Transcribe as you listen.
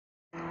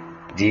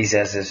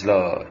Jesus is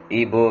Lord.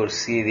 Ibo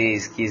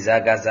Siris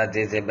Kizagaza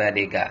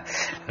Dezebadiga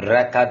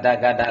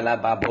Rakadagadala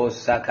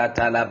Babosa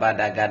Katala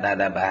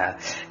Badagadaba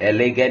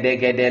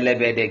Elegedegede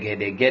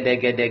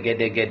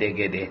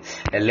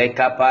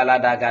Elekapala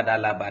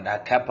Dagadala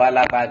Bada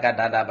Kapala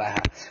Bagadaba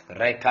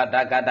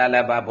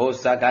Rekadagadala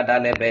Babosa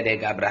Gadale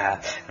Bedegabraha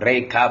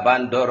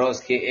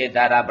Rekabandoroski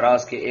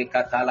Edarabroski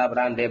Ekatala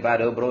Brande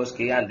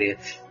Badobroski Ande.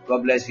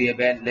 God bless you,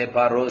 Ben Le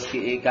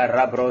Paroski Ika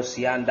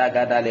Rabrosianda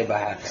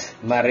Gadalebaha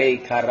Mare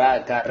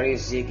Karaka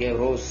Resige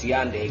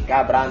Rosiande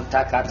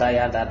Gabranta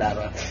Katayanda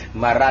Daba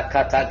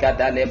Marakata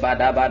Gadale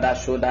Badabada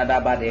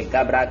Sudadabade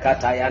Gabra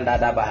Katayanda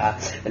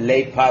Dabaha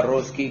Le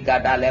Paroski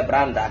Gadale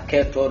Branda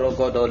Ketoro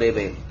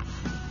Godolebe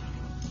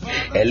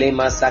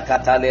Elema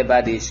sakatale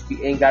badishki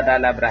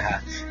ingadala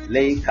braha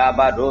le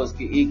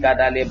kabadoski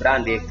igadale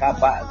brande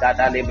kapa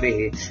gadale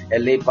brehe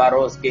le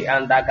paroski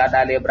anda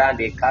gadale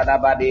brande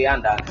kadabadi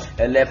anda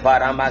le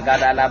parama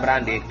gadala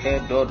brande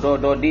ke do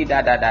di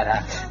da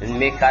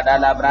me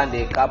kadala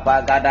brande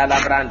kapa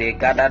gadala brande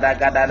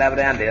gadala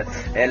brande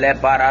le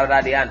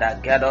parada di anda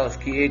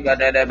gadoski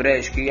gadale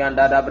breshki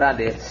anda da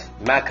brande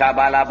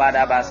makabala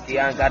badabaski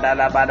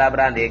angadala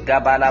badabrande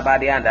gabala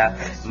badianda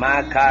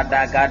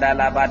makada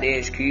gadala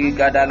badeshki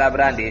gadala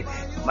brande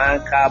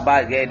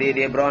makaba gede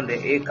de bronde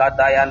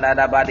ikatayanda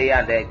da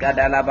badiande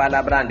gadala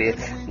bala brande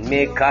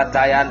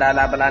mikatayanda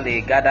la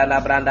brande gadala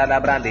branda la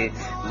brande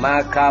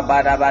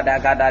makabada bada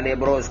gadale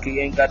broski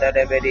ingada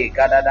de bedi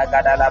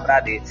gadala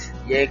brande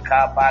ye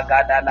kapa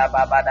gadala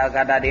babada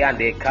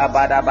gadadiande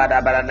kabada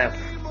bada brande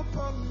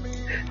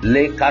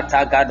Le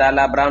katagada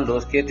la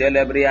brandos ke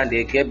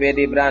telebriande ke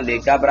bedi brande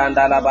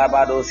kabranda la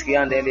babados ki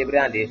ande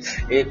librande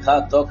e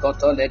kato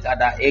koto le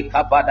kada e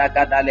kapada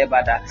kada le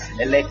bada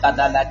le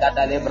kada la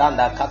kada le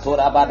branda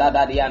katura bada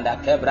da dianda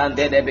ke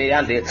brande de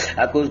beande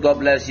akus. God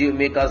bless you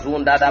mikas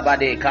wunda da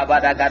bade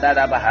kabada kada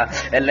da baha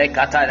le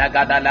kata la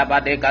kada la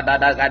bade kada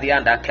da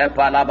gadianda ke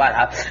pala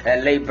bada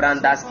le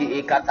brandas ki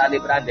e kata le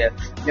brande.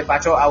 The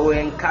patrol, I will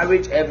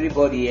encourage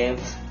everybody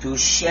to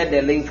share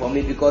the link for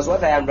me, because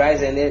what I am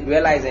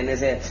realizing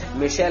is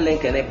me share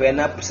link and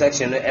a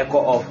section echo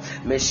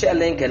off, me share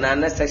link and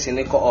another section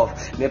echo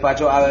off. Me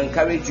patrol, I will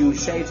encourage you,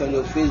 share it on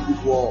your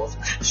Facebook walls,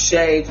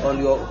 share it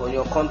on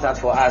your contact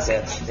for us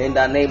in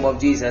the name of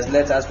Jesus.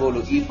 Let us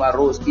follow. Ipa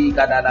Rose ki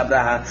kadada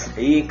braha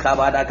I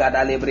kabada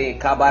kada libre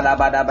kabada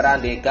bada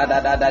brande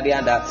kada da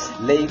dianda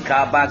le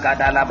kaba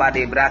kada la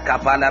bade bra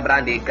kapala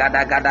brande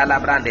kada la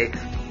brande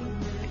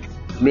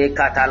me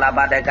katala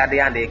bada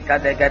gadiande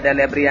kada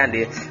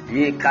lebriande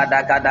ye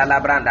kada la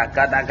branda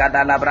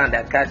kada la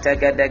branda kate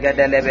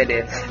gade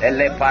lebede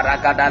ele para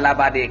kada la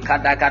bade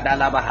kada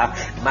la baha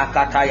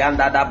makata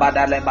yanda da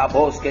bada le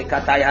baboske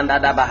kata yanda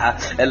da baha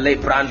ele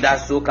branda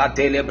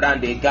sukate le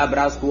brande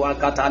gabrasku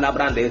kata la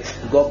brande.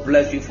 God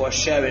bless you for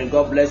sharing.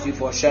 God bless you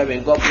for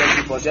sharing. God bless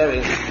you for sharing.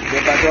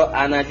 Because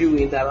anadu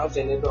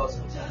interruption it does.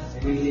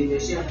 We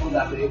share food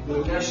that we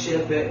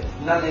share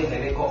nothing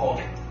can go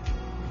off.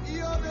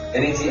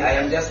 Anything, I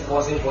am just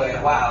pausing for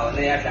a while. You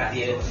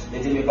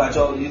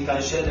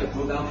can share the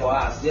program for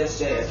us. Just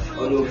share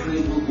on your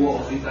Facebook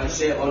walls. You can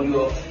share on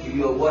your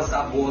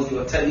WhatsApp walls,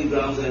 your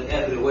Telegrams, and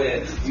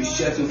everywhere. You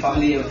share to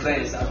family and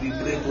friends as we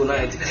pray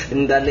tonight.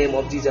 In the name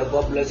of Jesus,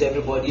 God bless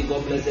everybody.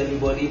 God bless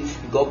everybody.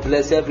 God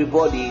bless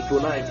everybody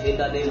tonight. In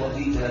the name of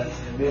Jesus.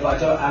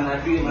 And I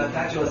dream my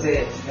catch say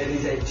it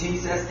is a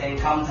Jesus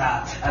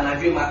encounter. And I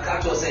dream my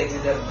catch say it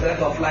is a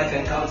breath of life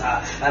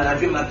encounter. And I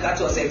dream my catch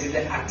say it is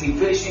the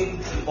activation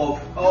of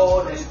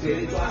all the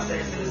spiritual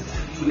senses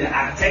to the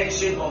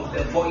attention of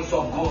the voice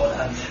of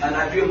God. And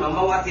I dream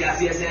Mama Wati as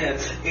he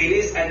said, it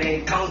is an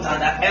encounter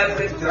that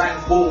every dry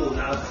bone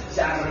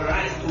shall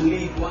rise to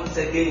live once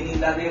again in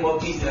the name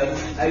of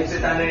Jesus. It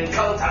is an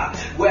encounter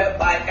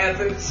whereby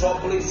every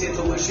troubling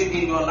situation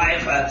in your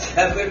life,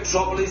 every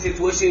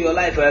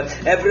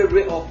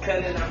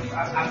reoccurring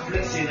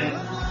affliction,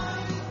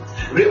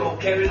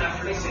 reoccurring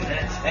affliction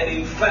and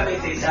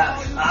infirmities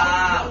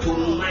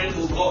tonight,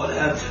 to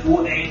God,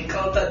 will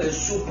encounter the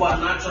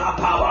supernatural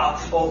power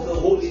of the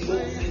Holy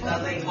Ghost in the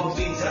name of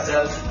Jesus.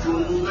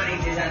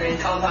 Tonight is an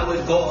encounter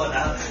with God.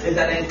 It's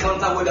an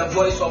encounter with the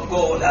voice of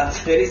God.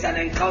 It is an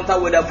encounter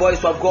with the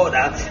voice of God.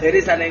 It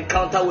is an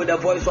encounter with the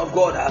voice of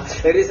God.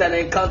 It is an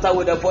encounter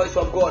with the voice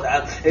of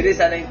God. It is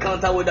an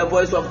encounter with the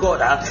voice of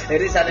God.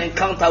 It is an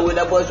encounter with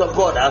the voice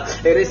of God.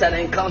 It is an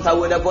encounter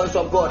with the voice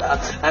of God.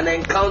 An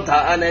encounter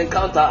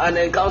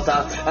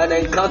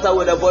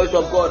with the voice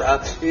of God.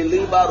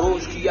 Iliba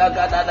roski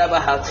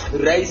agadadabaha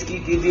reiski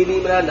kidini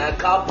brana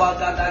kapa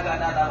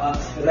gadagadabaha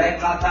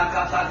rekata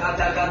kata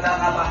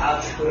gadagadabaha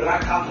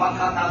rakapa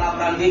kata la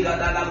brandi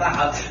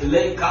gadadabaha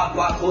le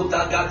kapa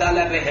kota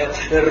gadalabehe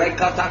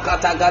rekata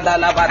kata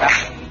gadalabada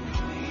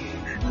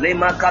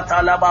Lema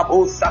katala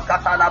babusa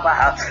katala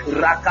baha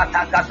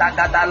rakata kata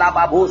katala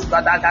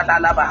babusa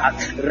katala baha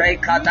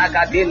rekata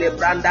kadile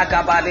branda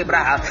kabali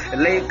braha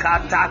le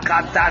kata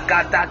kata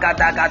kata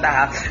kata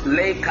kata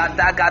le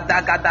kata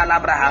kata kata la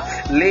braha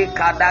le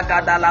kata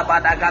kata la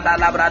bada kata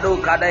la brado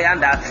kada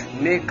yanda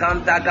me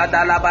kanta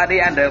kata la badi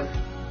yanda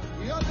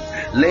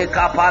Le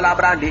kapala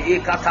brandi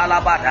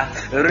ikatalabada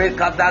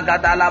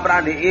rekadagadala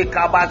brandi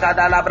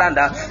ikabagadala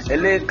branda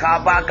le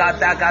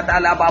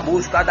kabagadagadala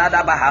babuska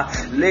dadabaha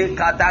le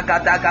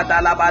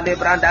kadagagadala bade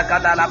branda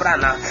kadala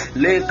brana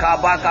le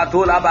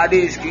kabakatula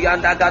badishki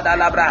anda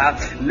gadala braha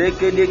le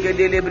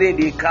kedele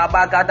brindi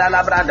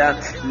kabagadala branda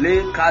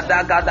le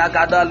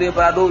kadagagadala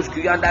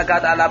badushki anda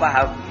gadala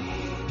baha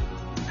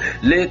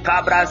le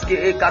cabraski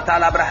e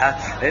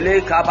catalabraha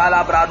le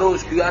cabala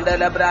brados ki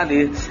andele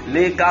brandi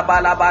le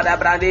cabala bada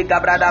brandi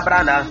cabrada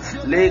branda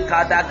le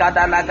kada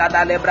kada la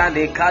kada le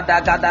brandi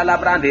kada kada la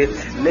brandi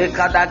le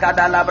kada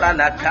kada la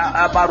branda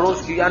ka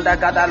baros ki anda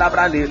kada la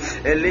brandi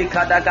le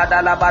kada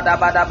kada la bada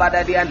bada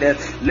bada di ande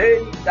le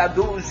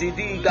daduzi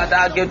di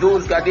kada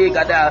gedus gadi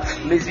kada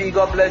mizi.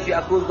 God bless you,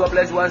 Akus, God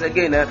bless you once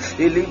again.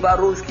 Le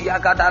baros ki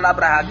akada la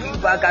braha ki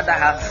ba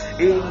kada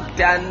in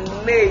the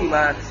name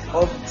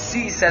of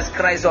Jesus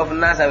Christ of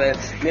Nazareth.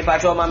 Me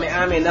patro mama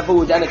amen na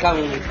fu jana kan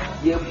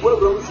ye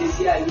program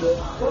sisi ayo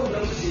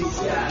program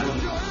sisi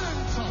ayo.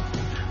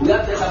 We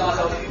have just about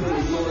some few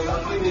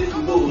minutes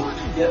to go.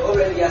 They're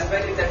already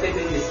expecting 30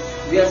 minutes.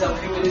 We have some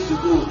few minutes to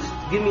go.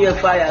 Give me a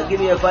fire, give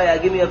me a fire,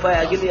 give me a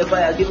fire, give me a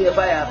fire, give me a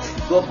fire.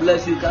 God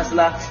bless you,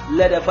 Counselor.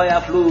 Let the fire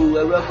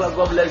flow.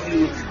 God bless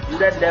you.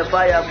 Let the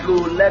fire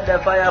flow. Let the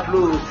fire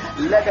flow.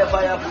 Let the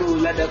fire flow.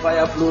 Let the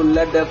fire flow.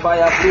 Let the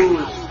fire flow.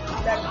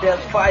 Let the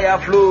fire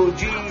flow,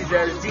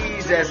 Jesus,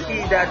 Jesus,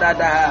 ida da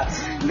da,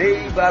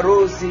 leba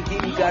rosi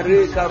kiri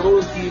gare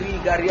karos kiri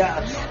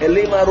garia,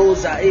 elema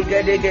rosa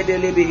egede gede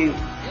lebehi.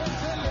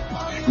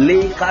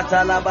 Le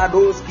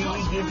katalabados ki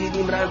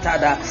gidi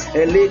mrantada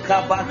le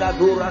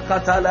kabakadura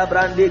katala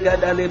brande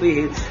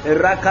gadalebe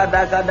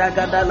rakada gada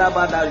gada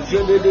labada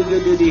jede de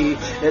gede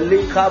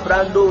le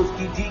kabrandos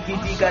ki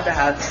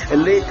gada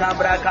le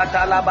kabra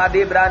katala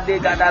bade brande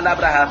gadala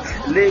braha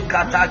le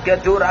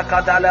kataketura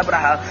katala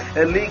braha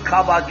le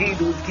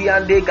kabagidu ki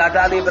ande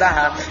gadale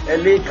braha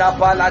le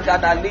kapala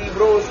gada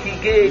libros ki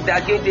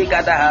gede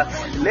gada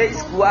le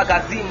skua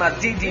gazima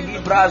tidi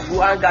libras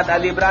guanga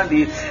dale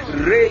brande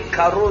re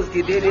karos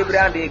ki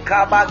Librandi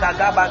kabaga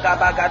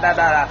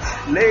gadara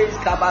les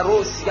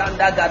kabaros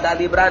yanda gada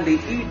librandi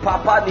I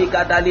papa ni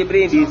gada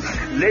librandi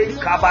les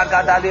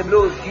kabaga gada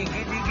libros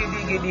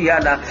gidi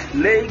yana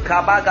le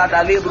kabaga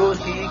gada libros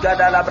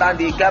gada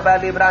labrandi gaba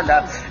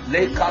libranda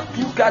le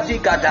katuka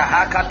gada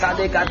hakata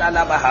de gada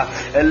labaha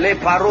le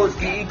paros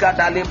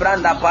gada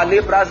libranda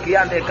palibras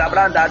ande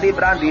kabranda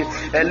librandi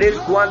les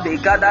kuande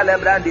gada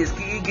librandi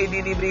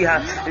gidi libriha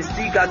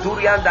stiga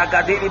turianda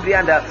gada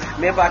libranda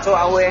me pato.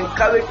 I will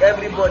encourage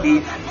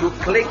everybody to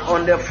click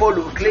on the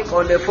follow.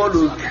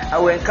 I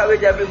will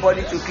encourage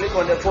everybody to click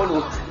on the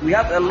follow. We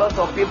have a lot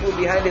of people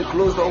behind the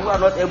closed door who are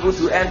not able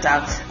to enter.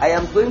 I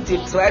am going to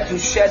try to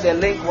share the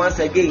link once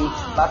again,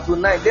 but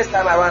tonight, this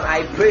time around,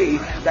 I pray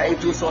that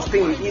it will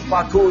sustain. If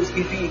I told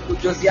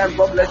Josian,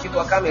 God bless you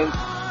for coming.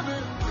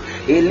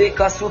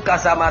 Eleka suka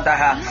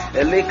samadaha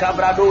eleka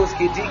brados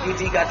kiti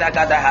gata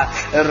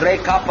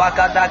reka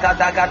pakata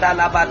kata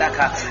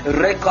labadaka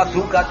reka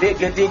tuka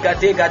tega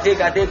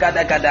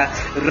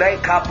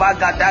reka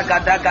pakata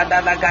kata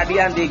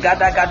lagadiandi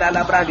gata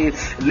labrandi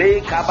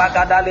leka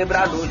pakata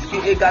lebrandos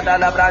ki gata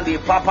labrandi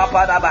papa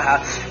padabaha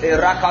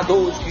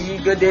rakados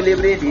ki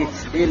gedelebredi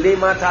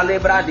elemata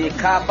lebrandi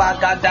kapa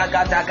gata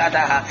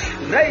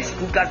reis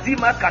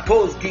kukazima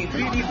katos ki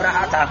vidi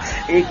brahata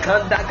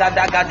ekanda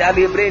gata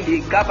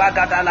lebrendi kapa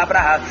Gadala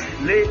braha,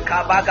 le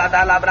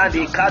kabagada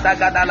labrandi,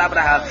 kadagada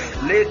labraha,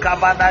 le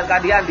kabada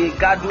gadiandi,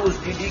 gadus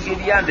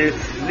didigidiande,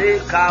 le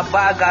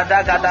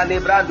kabagada gada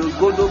lebrando,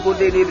 godo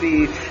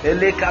libri,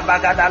 le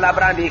kabagada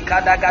labrandi,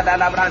 kadagada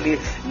labrandi,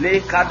 le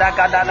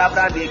kadagada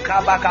labrandi,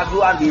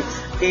 kabakaduandi,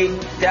 in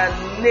the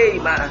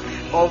name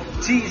of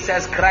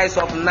Jesus Christ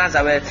of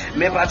Nazareth.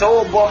 May the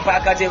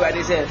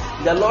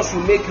Lord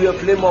should make you a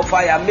flame of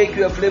fire. Make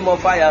you a flame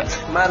of fire.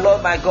 My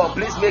Lord, my God,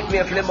 please make me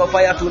a flame of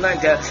fire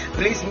tonight.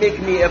 Please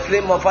make me a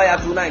flame of fire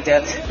tonight.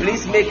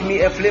 Please make me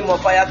a flame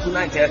of fire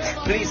tonight.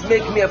 Please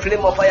make me a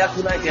flame of fire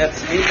tonight. In the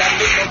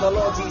name of the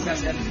Lord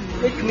Jesus,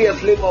 make me a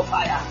flame of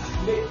fire.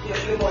 Make me a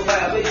flame of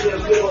fire, make me a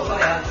flame of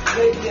fire,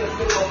 make me a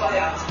flame of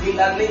fire, in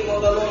the name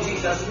of the Lord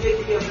Jesus,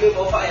 make me a flame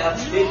of fire,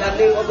 in the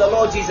name of the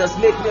Lord Jesus,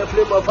 make me a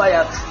flame of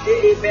fire,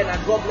 amen,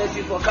 and God bless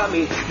you for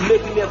coming,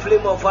 make me a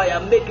flame of fire,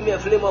 make me a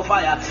flame of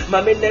fire,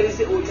 Mame there is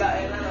a oja,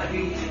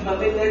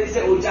 Mame there is a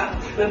oja,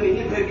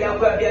 Mame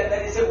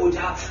there is a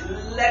oja,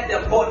 let the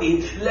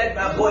body, let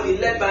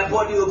my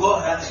body, oh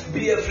God,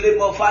 be a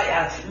flame of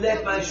fire,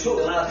 let my soul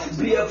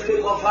be a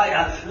flame of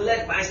fire,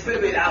 let my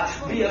spirit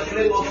be a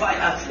flame of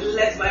fire,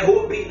 let my whole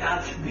being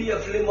be a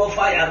flame of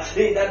fire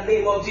in the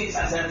name of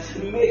Jesus.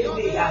 Make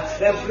me a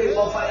flame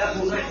of fire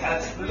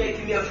tonight.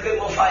 Make me a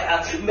flame of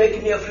fire.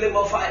 Make me a flame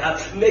of fire.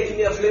 Make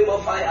me a flame of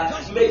fire.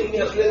 Make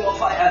me a flame of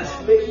fire.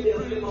 Make me a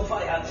flame of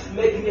fire.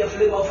 Make me a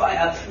flame of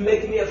fire.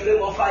 Make me a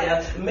flame of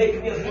fire.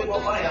 Make me a flame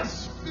of fire.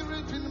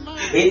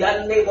 In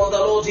the name of the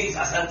Lord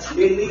Jesus,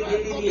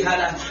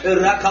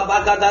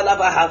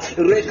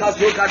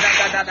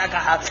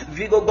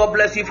 Vigo, God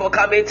bless you for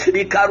coming.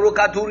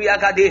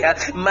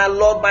 My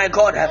Lord, my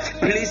God,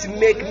 please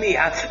make me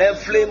a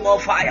flame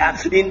of fire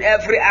in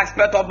every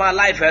aspect of my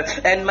life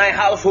and my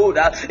household.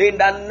 In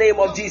the name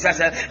of Jesus,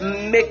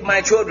 make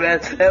my children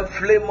a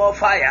flame of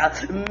fire.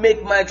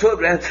 Make my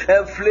children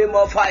a flame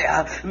of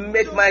fire.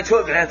 Make my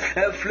children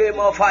a flame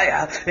of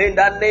fire. In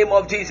the name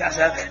of Jesus,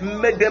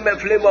 make them a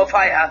flame of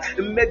fire.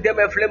 Make them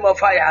a flame of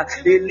fire.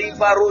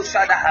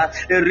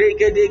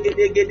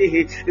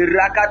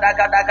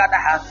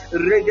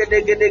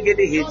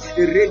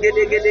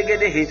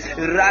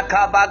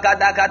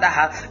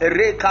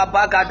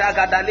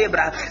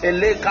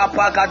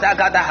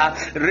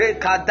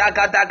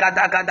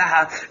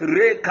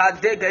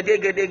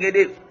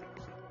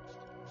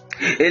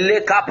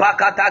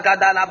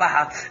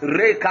 Elekapakatagadalabaha,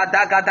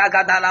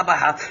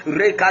 rekadagadagalabaha,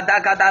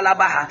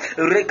 rekadagadalabaha,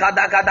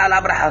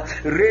 rekadagadalabraha,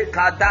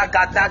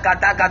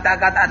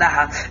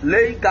 rekadagadagadagadagadaha,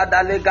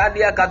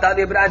 lekadalegadia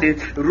kadalebrandi,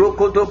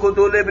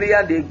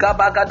 rokotokotolebriandi,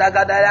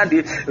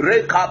 gabagadagadayandi,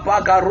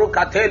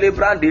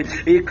 rekapagarukatelebrandi,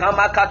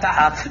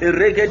 ikamakataha,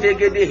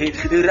 regedegedehi,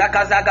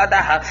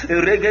 rakazagadaha,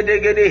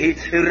 regedegedehi,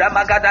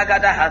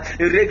 ramagadagadaha,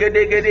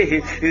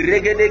 regedegedehi,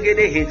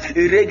 regedegedehi,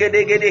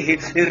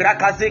 regedegedehi,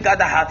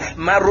 rakazigadaha,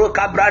 Maroka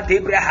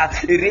Bradibraha,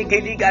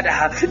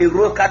 Rigidigadaha,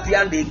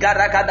 Rokatiandi,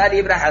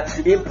 Garakadalibraha,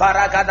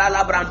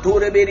 Imparakadala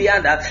Branture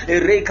Birianda,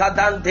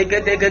 Rekadan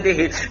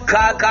Tegedegedehi,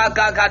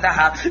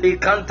 Kakakadaha,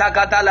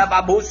 Ikantakatala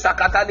Babusa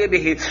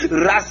Katalibihi,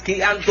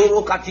 Raski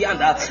Anturu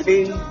Katianda,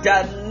 in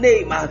the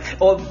name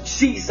of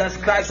Jesus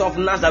Christ of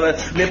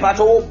Nazareth. May the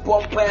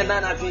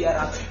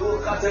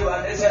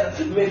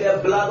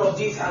blood of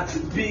Jesus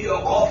be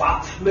your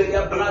cover. May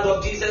the blood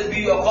of Jesus be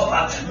your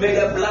cover. May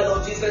the blood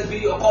of Jesus be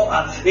your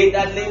cover. In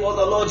the name of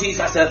the Lord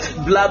Jesus,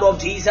 blood of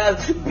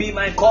Jesus be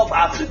my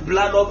cover.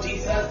 Blood of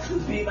Jesus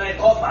be my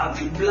cover.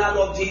 Blood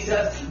of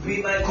Jesus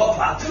be my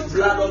cover.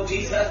 Blood of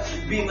Jesus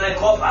be my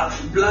cover.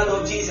 Blood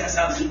of Jesus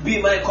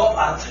be my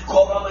cover.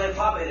 Cover my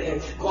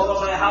family. Cover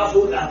my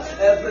household.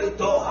 Every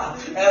door,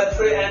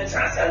 every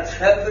entrance,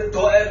 every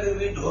door, every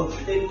window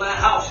in my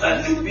house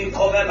be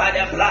covered by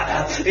the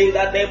blood. In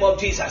the name of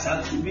Jesus,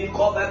 be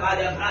covered by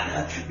the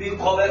blood. Be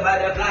covered by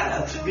the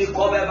blood. Be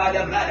covered by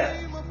the blood.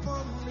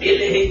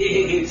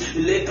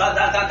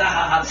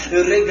 Lekadagadaha,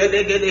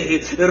 regedegedehi,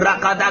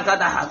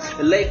 rakadagadaha,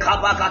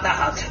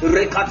 lekabakadaha,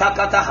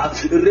 rekatakataha,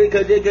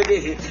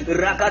 regedegedehi,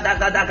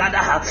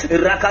 rakadagadagadaha,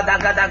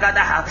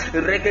 rakadagadagadaha,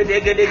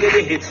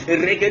 regedegedegedehi,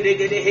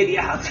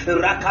 regedegedehiya,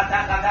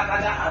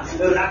 rakadagadagadaha,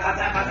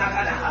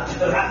 rakadagadagadaha,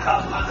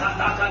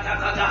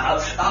 rakabakadagadaha.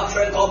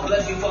 Alfred, God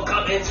bless you for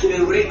coming.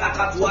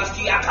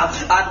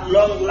 At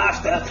long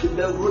last,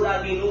 the ruler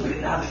be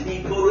open.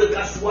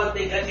 Ikoreka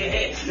swande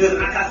gadehe,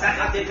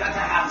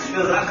 rakadagadaha.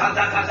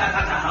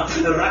 Rakadakadakadaha,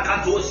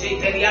 Rakadose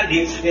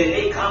Keriandi,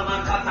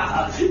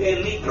 Elekamakataha,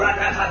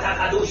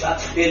 Elibradakadakadusha,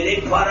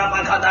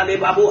 Eleparabakadale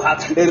Babuha,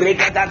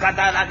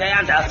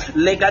 Rekadakadagayanda,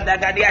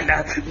 Legadagadianda,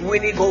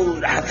 Winnie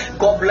Gold.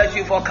 God bless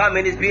you for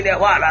coming. It's been a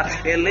while.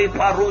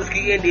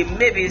 Eleparuski and the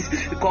Mavis.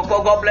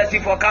 God bless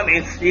you for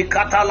coming.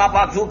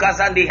 Ikatalabazuka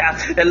Sandiha,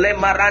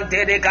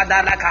 Elemarante de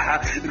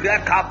Kadalakaha,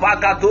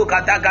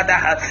 Rakapakatuka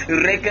Dagadaha,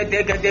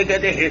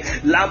 Rekedegedegedehe,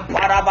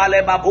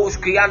 Lamparabale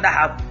Babuski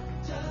andaha.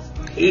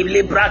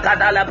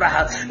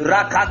 Ilibrakadalabraha,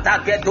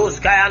 Rakataketus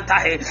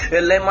Kayantahe,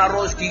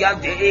 Lemaroski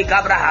ante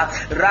Ekabraha,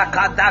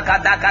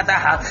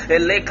 Rakatakatakaha,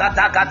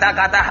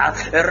 Lekatakatakaha,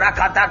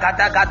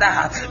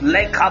 Rakatakatakaha,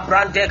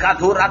 Lekabrante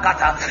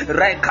Katurakata,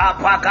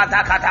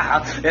 Rekapakatakataha,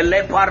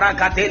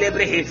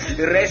 Leparakatelebrihi,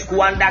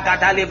 Resquanda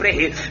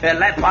Katalebrihi,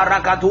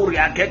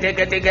 Leparakaturia,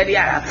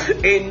 Keteketegedia,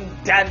 in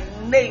the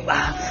name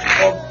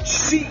of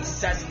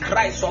Jesus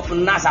Christ of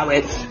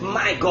Nazareth,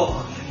 my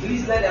God.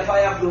 Please let the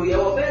fire flow. There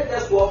were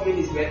just 12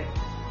 minutes, man.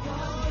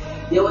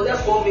 There were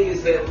just 4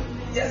 minutes, man.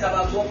 Just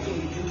about 12 to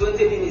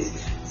 20 minutes.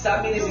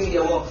 Some minutes in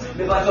the walk.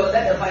 But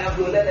let the fire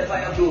flow. Let the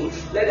fire flow.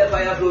 Let the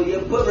fire flow. You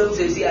put them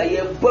to see.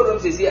 You put them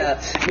to see.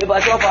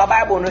 But for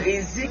Bible,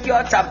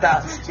 Ezekiel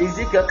chapter.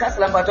 Ezekiel,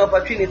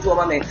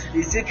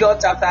 Ezekiel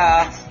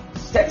chapter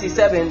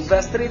 37,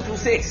 verse 3 to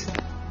 6.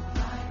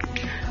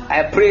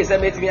 I praise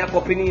and make me a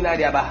copy in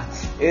Adiaba.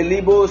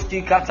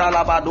 Eliboski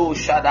katalabado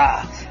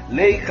shada.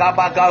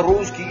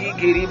 Leikabagaruski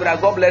igiribra.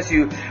 God bless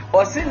you.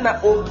 Osina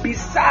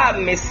obisa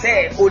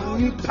mese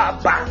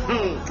onipaba.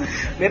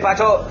 Me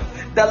pato.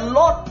 The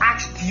Lord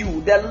asked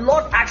you. The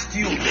Lord asked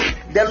you.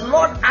 The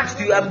Lord asked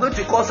you. I'm going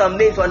to call some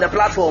names on the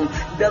platform.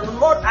 The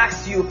Lord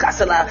asked you,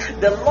 Kasala.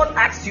 The Lord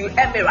asked you,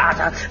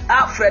 Emirata.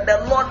 Alfred.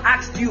 The Lord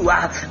asked you,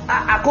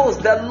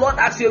 Akos. The Lord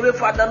asked you,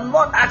 Refa. The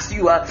Lord asked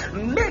you,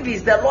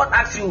 Mavis. The Lord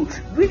asked you,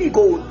 Really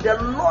go. The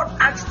Lord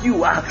asked you,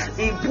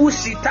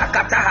 Ibushita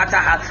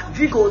Katahataha.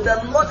 Vigo. The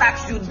Lord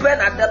asked you,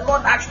 Bernard. The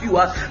Lord asked you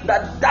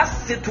that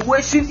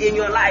situation in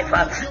your life,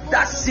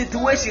 that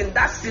situation,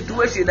 that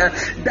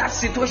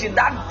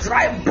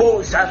dry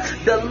bones.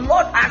 The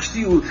Lord asked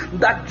you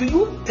that, do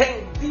you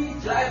think these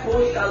dry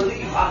bones can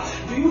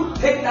live? Do you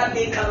think that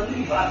they can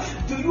live?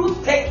 Do you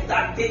think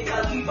that they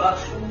can live?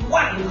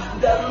 One,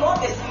 the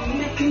Lord is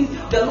making,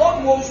 the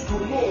Lord wants to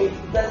know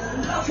the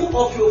level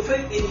of your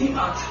faith in Him.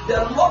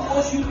 The Lord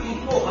wants you to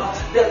know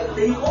that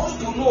He wants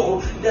to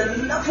know the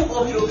level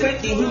of your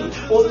faith in Him.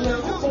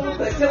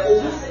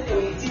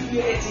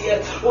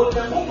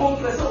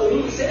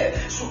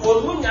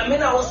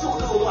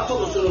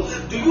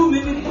 Do you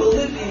really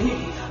believe in Him?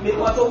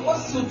 What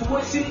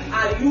situation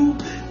are you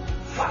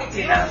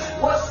fighting?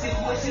 What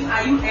situation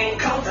are you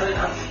encountering?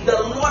 The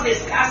Lord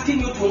is asking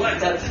you tonight,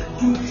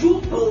 do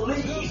you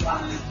believe?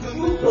 Do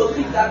you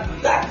believe that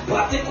that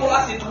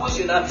particular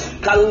situation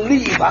can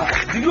live?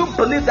 Do you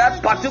believe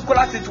that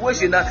particular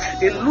situation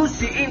in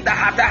Lucy in the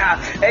Hadaha?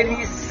 And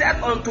he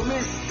said unto me,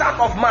 Son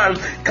of man,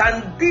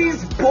 can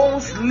these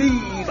bones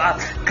live?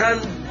 Can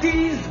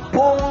these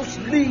bones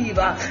live?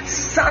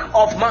 Son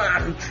of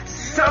man,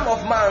 son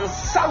of man,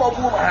 son of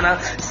woman,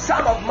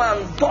 son of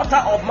man,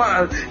 daughter of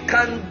man,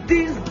 can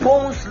these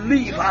bones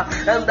live?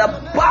 And the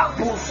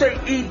Bible says,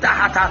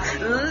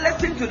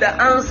 listen to the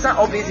answer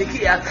of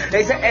Ezekiel.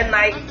 He said, and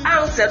I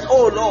answered,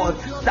 O Lord,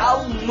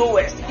 thou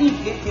knowest.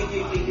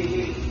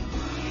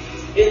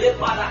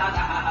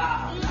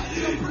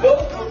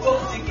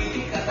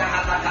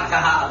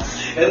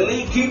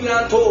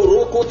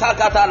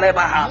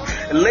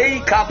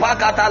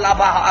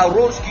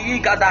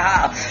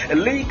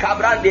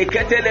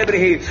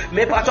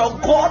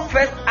 God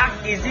first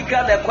asked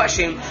Ezekiel the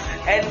question,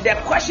 and the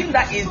question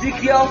that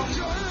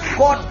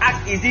God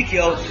asked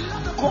Ezekiel,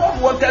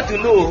 God wanted to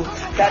know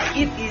that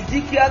if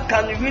Ezekiel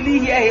can really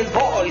hear his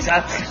voice,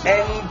 and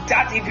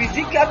that if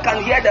Ezekiel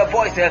can hear the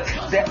voice,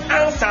 the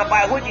answer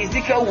by which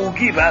Ezekiel will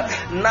give.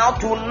 Now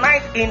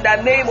tonight, in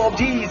the name of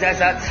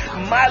Jesus,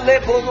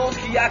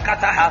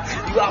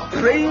 you are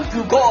praying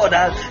to God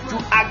to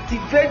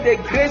activate the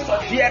grace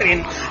of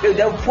hearing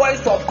the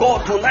voice of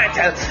God tonight.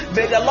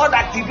 May the Lord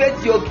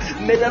activate your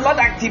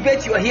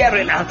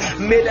hearing.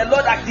 May the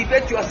Lord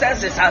activate your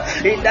senses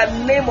in the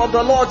name of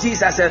the Lord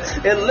Jesus.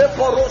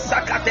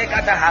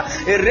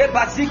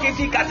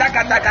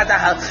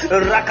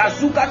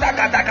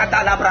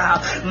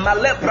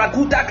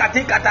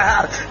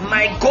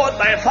 My God,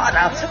 my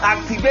Father,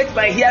 activate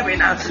my hearing.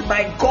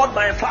 My God,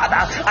 my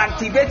Father,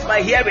 activate my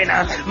hearing.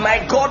 My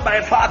God,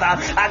 my Father,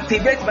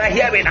 activate my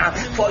hearing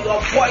for your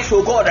voice,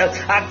 oh God.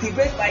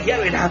 Activate my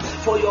hearing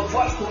for your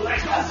voice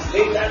tonight.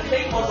 In the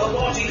name of the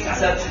Lord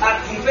Jesus,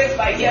 activate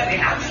my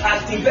hearing.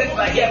 Activate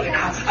my hearing.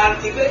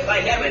 Activate my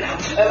hearing.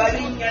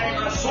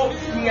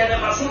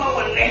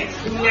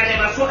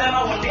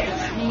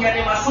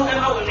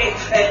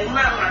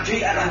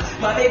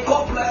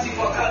 God bless you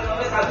for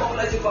coming. God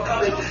bless you for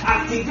coming.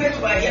 Activate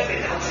my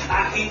hearing.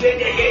 Activate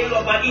the hearing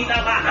of my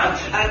inner man.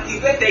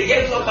 Activate the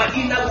hearing of my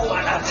inner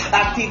woman.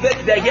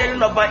 Activate the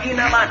hearing of my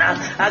inner man.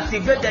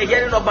 Activate the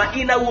hearing of my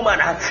inner woman.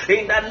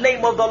 In the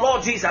name of the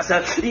Lord Jesus.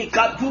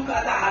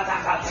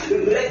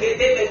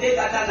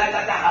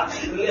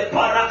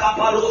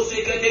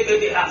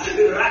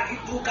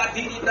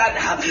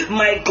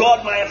 My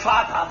God, my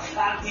Father,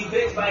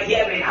 activate my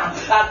hearing.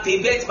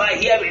 Activate my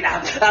hearing.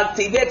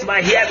 Activate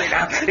my hearing.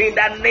 In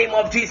the name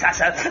of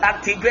Jesus,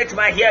 activate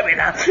my hearing.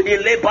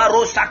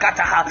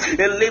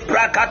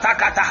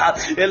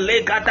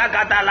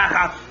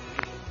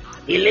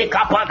 In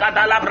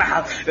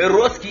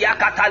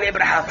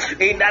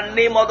the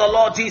name of the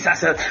Lord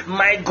Jesus,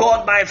 my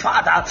God, my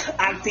Father,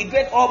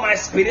 activate all my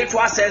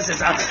spiritual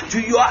senses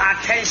to your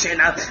attention.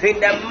 In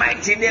the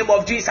mighty name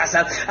of Jesus,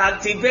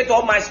 activate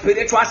all my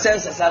spiritual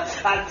senses.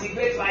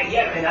 Activate my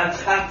hearing.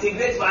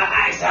 Activate my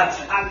eyes.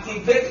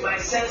 Activate my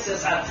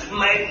senses.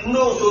 My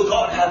nose, oh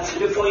God,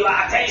 for your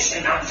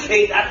attention.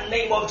 In the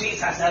name of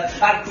Jesus,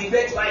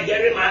 activate my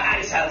hearing, my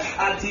eyes.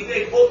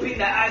 Activate, open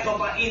the eyes of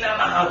my inner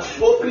man.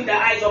 Open the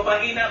eyes of my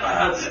inner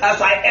man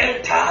as I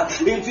enter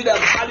into the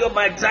valley of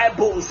my dry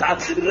bones.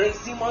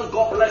 Simon,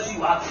 God bless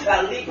you.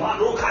 Activate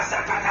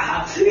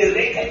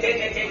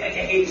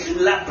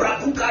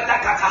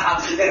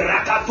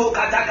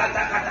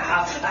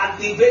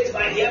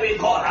my hearing,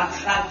 God.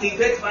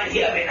 Activate my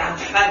hearing.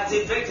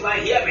 Activate my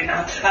hearing.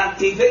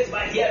 Activate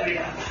my hearing.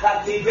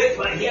 Activate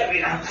my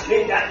hearing.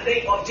 In the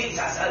name of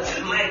Jesus,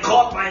 my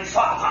God, my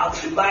Father,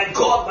 my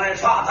God, my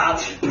Father,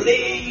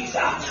 please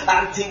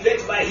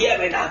activate my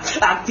hearing.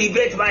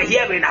 Activate my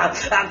hearing.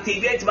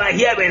 Activate my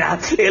hearing.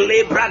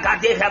 If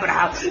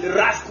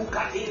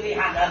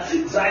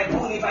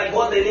I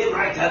got the name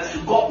right,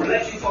 God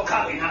bless you for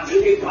coming.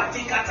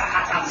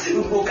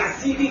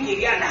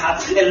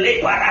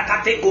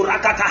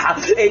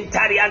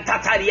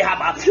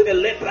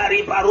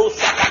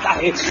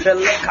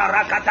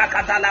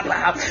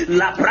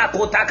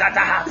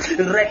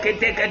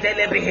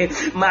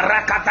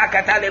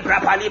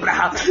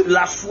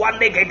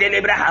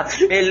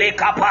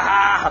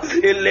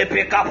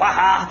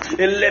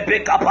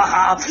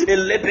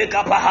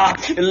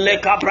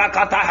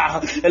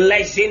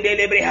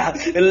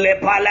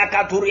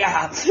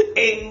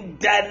 In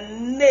the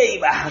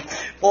name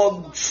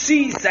of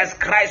Jesus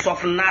Christ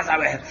of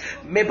Nazareth,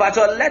 may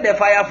Pastor let the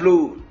fire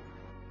flow.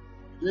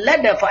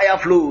 Let the fire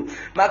flow.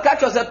 My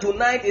catch said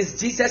tonight is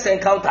Jesus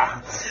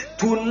encounter.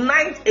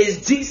 Tonight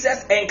is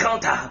Jesus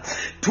encounter.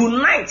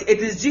 Tonight it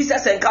is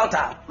Jesus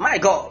encounter. My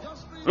God.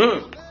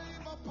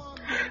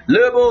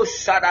 Lebo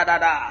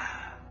shadadada.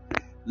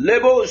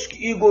 Lebo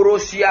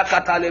igoroshia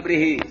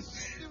katalebrihi.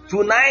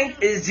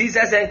 Tonight is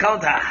Jesus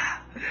encounter.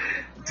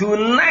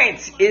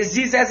 Tonight is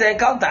Jesus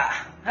encounter.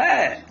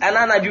 Hey,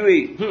 anana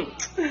jui.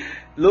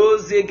 Lo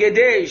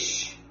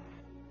zegedesh.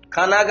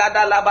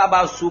 Kanagada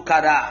lababa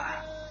sukada.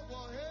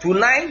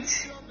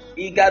 Tonight,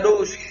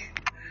 Igadosh.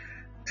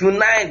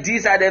 Tonight,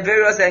 these are the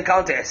various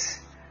encounters.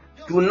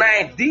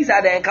 Tonight, these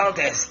are the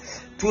encounters.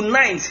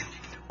 Tonight,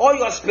 all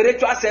your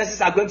spiritual senses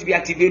are going to be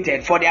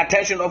activated for the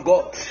attention of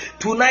God.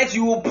 Tonight,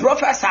 you will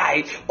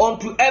prophesy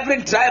unto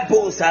every dry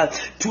bones.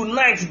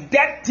 Tonight,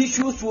 dead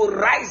tissues will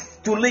rise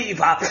to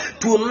live.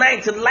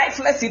 Tonight,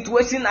 lifeless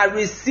situations are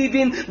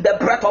receiving the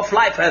breath of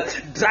life.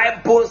 Dry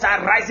bones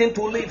are rising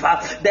to live.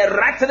 The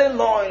rattling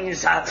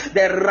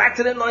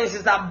noise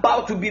is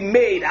about to be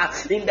made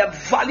in the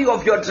valley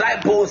of your dry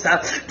bones.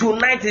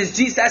 Tonight is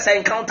Jesus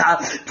encounter.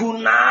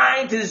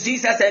 Tonight is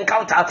Jesus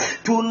encounter.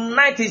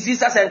 Tonight is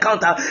Jesus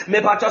encounter.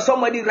 May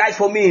somebody write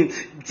for me.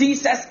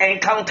 Jesus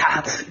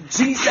encounter.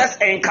 Jesus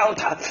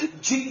encounter.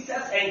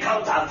 Jesus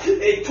encounter.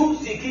 The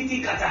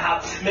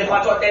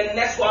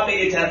next 1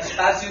 minute.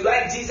 As you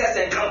write Jesus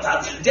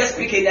encounter, just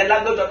speak in the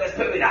language of the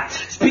Spirit.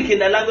 Speak in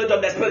the language of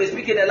the Spirit.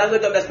 Speak in the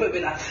language of the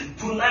Spirit.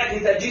 Tonight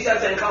is the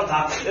Jesus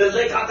encounter.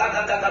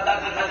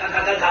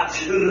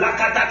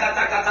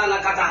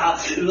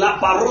 La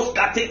barus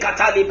kati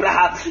kata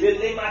libraha.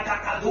 Lema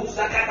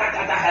kakadusa kata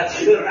kata.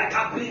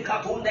 Rakabri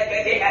katunde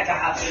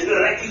kedehata.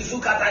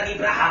 Rekizuka kata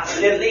libraha.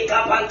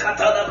 Leka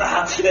pankata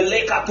libraha.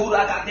 Leka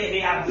tula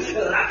kadehia.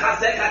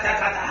 Rakase kata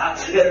kata.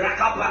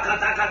 Rakapa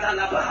kata kata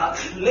libraha.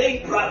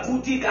 Lebra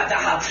kuti kata.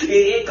 In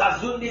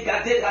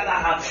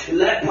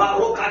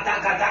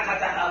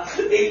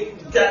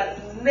the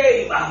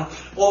name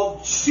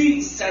of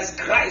Jesus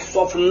Christ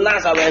of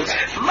Nazareth,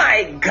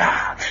 my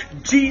God,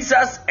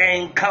 Jesus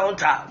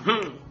encounter.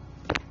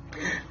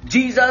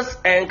 Jesus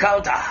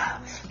encounter.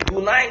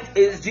 Tonight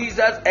is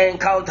Jesus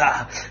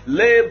encounter.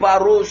 Le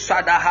baro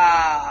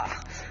shadaha.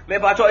 Me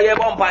bato ye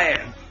bompaye.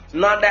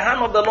 Now the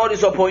hand of the Lord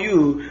is upon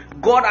you.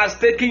 God has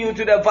taken you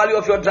to the valley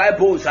of your dry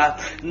bones.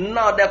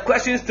 Now the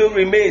question still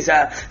remains,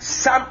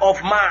 Son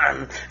of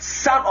man,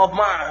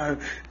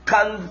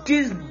 can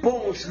these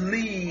bones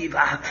live?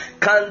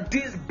 Can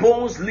these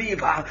bones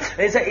live?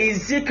 And so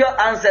Ezekiel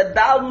answered,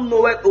 Thou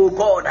knowest, O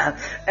God.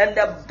 And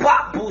the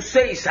Bible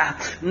says,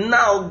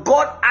 now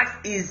God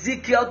asked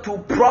Ezekiel to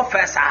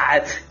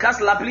prophesy.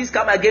 Counselor, please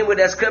come again with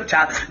the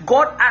scripture.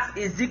 God asked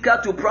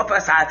Ezekiel to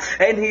prophesy,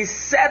 and he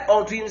said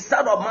unto him,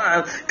 Son of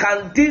man,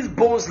 can these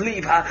bones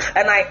live?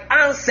 And I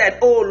answered,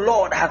 O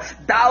Lord,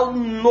 thou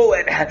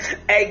knowest.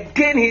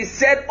 Again he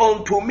said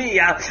unto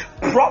me,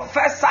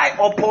 prophesy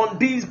upon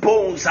these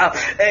bones,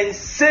 and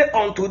say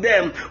unto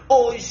them,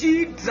 O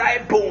ye dry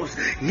bones,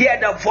 hear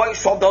the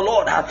voice of the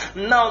Lord.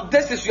 Now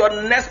this is your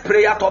next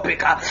prayer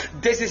topic.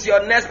 This is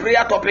your next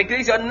prayer topic.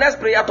 This is your next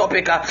prayer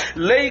topic.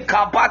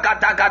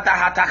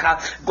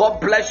 God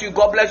bless you.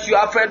 God bless you,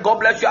 Alfred. God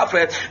bless you,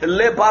 Alfred.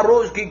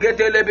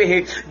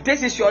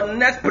 This is your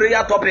next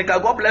prayer topic.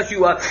 God bless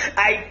you.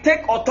 I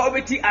take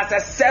authority as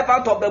a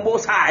servant of the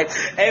Most High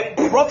and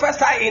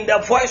prophesy in the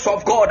voice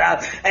of God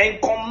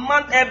and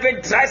command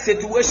every dry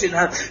situation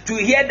to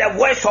hear the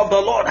voice of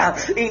the Lord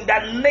in the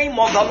name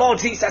of the Lord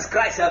Jesus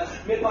Christ.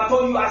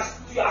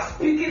 You are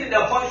speaking in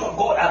the voice of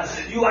God.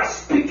 You are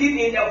speaking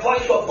in the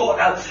voice of God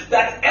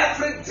that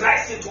every dry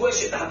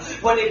situation,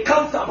 when it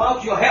comes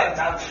about your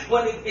health,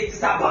 when it is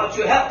about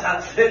your health,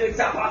 if it's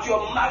about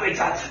your marriage,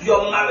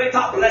 your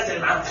marital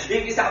blessing,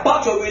 if it's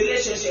about your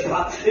relationship,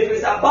 if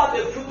it's about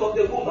the fruit of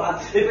the womb,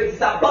 if it is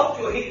about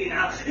your healing,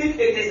 if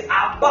it is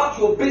about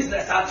your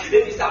business,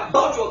 if it's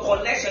about your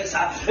connections,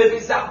 if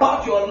it's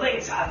about your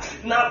links,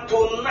 now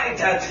tonight,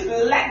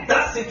 let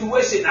that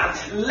situation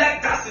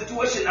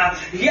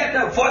hear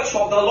the voice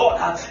of the Lord.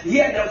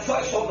 Hear the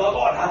voice of the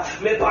Lord.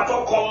 May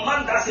Pato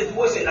command that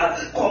situation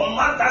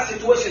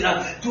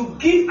to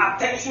give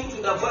attention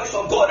to the voice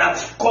of God.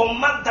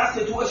 Command that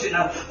situation,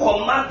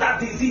 command that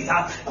disease,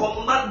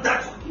 command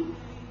that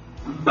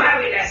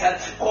barrenness,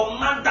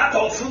 command that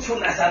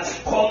unfruitfulness,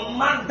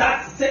 command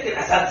that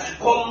sickness,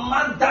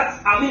 command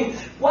that,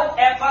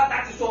 whatever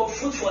that is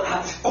unfruitful,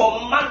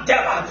 command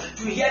them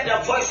to hear the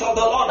voice of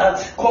the Lord.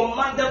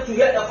 Command them to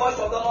hear the voice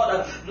of the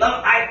Lord.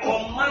 Now I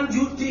command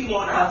you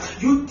demon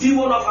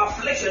of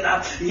affliction,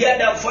 hear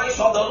the voice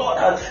of the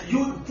Lord.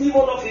 You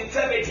demon of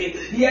infirmity,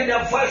 hear the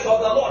voice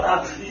of the Lord.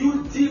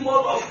 You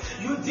demon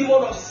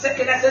demon of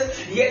sicknesses,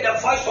 hear the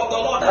voice of the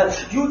Lord.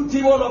 You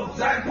demon of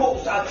dry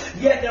bones,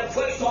 hear the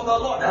voice of the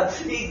Lord. I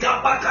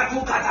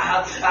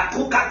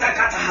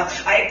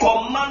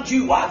command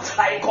you,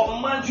 I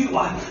command you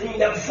in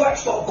the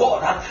voice of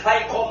God.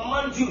 I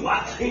command you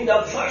in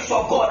the voice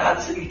of God.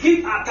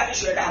 Give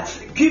attention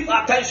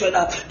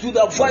to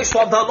the voice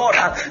of the Lord.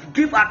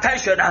 Give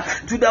attention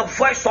to the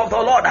voice of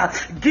the Lord.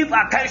 Give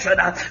attention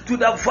to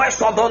the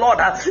voice of the Lord.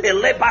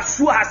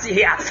 Elebasuhasi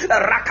here.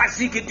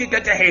 Rakasiki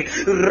tikete.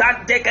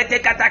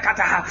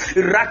 Randeketekata.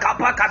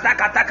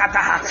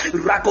 Rakapakatakata.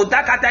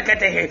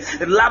 Rakodakatakete.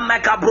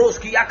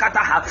 Lamekabroski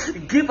yakata.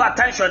 Give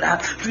attention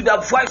to the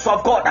voice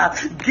of God.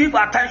 Give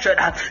attention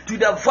to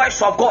the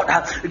voice of God.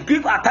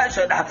 Give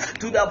attention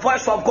to the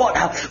voice of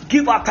God.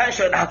 Give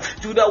attention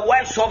to the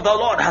voice of the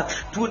Lord.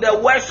 To the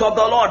voice of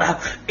the Lord.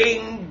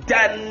 In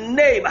the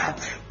name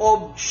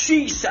of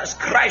Jesus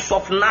Christ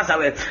of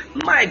Nazareth,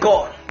 my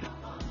God.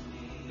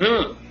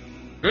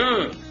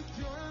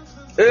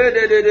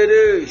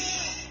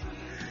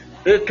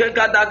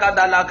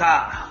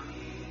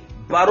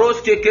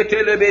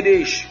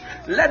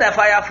 Let the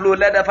fire flow.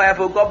 Let the fire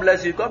flow. God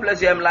bless you. God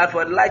bless you. I'm live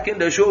for liking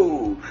the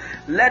show.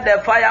 Let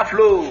the fire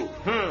flow.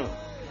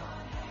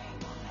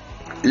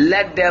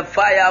 Let the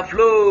fire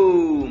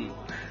flow.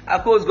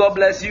 Of course, God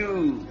bless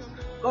you.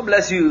 God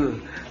bless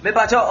you. Me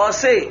pacho or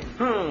say,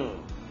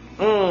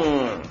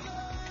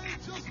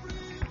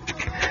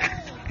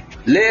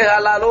 Le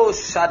halalo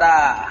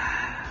shada.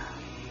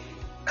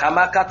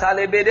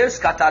 Kamakatale bedes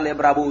katale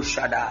bravo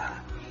shada.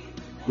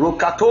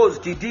 Rokatos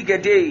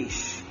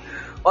didigedesh.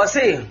 Or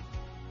say,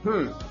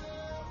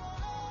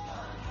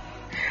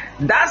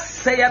 Thus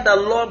saith the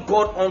Lord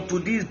God unto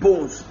these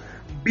bones,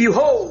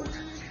 Behold,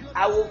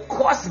 I will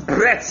cause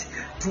breath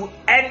to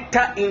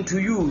enter into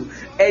you,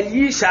 and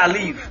ye shall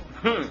live.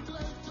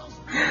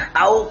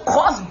 I will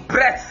cause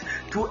breath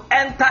to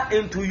enter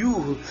into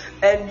you,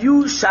 and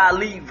you shall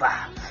live.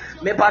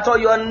 Me pato,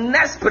 your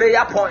next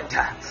prayer point.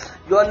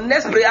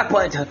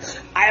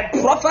 I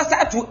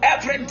prophesy to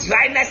every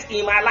dryness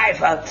in my life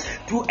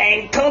to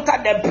encounter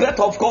the breath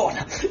of God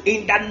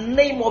in the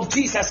name of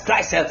Jesus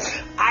Christ.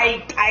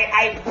 I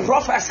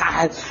prophesy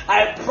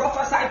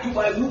to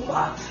my womb.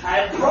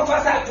 I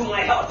prophesy to my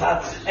health.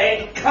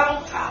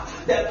 Encounter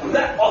the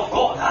breath of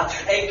God.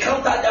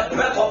 Encounter the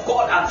breath of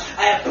God.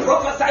 I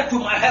prophesy to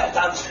my health.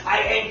 I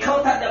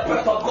encounter the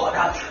breath of God.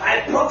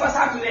 I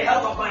prophesy to the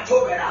health of my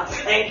children.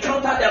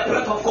 Encounter the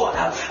breath of God.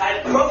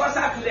 I prophesy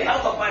to the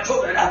health of my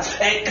children.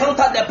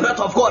 Encounter the breath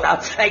of God.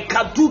 I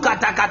can do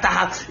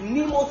kata.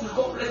 Nemo to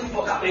God bless you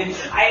for coming.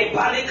 I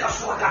balika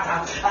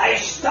swakata. I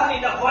stand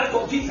in the voice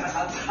of Jesus.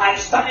 I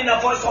stand in the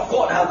voice of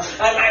God,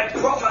 and I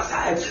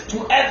prophesy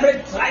to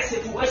every dry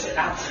situation.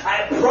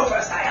 I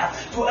prophesy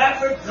to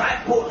every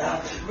dry bone.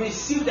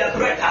 Receive the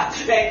breath.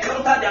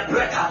 Encounter the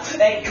breath.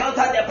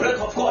 Encounter the breath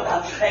of God.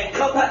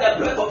 Encounter the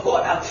breath of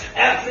God.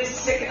 Every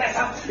sickness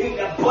in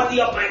the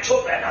body of my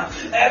children.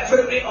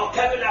 Every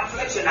recurring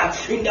affliction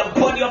in the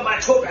body of my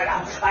children.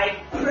 I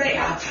pray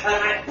and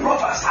I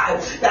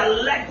prophesy that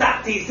let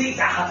that disease,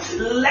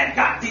 like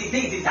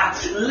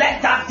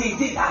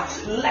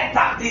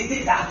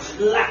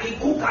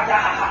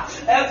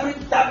every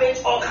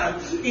damaged organ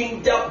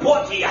in the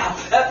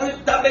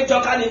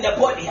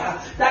body,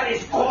 that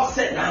is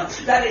causing that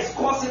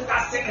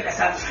sickness.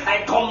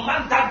 I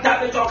command that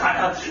damaged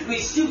organ,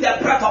 receive the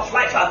breath of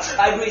life.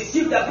 I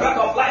receive the breath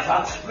of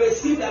life.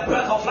 Receive the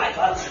breath of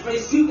life.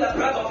 Receive the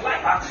breath of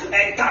life.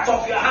 And touch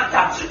off your hand.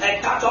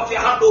 And touch off your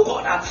hand, oh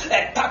God.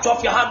 A touch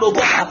of your hand, oh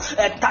God.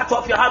 A touch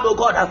of your hand, oh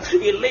God.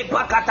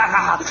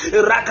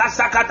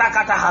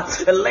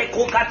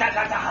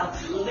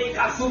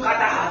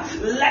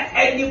 Let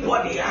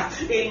anybody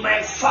in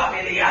my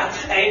family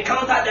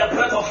encounter the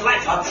breath of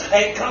life.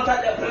 Encounter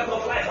the breath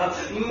of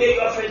life. May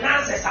your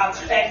finances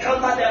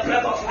encounter the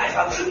breath of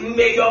life.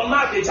 May your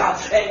marriage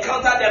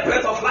encounter the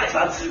breath of life.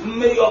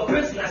 May your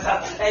business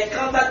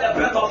encounter the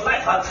breath of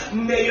life.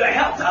 May your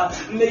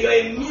health, may your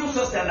immune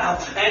system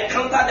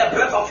encounter the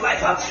breath of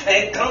life.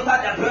 Encounter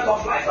the breath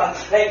of life.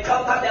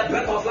 Encounter the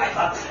breath of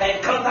life.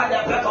 Encounter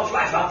the breath of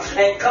life.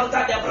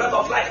 Encounter the breath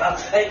of life.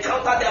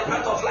 Encounter the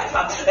breath of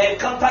life.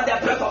 Encounter the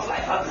breath of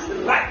life.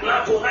 Right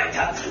now tonight,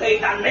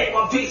 in the name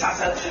of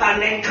Jesus,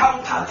 an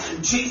encounter.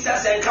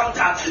 Jesus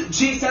encounter.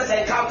 Jesus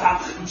encounter.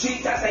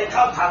 Jesus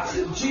encounter.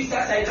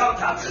 Jesus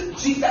encounter.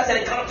 Jesus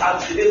encounter.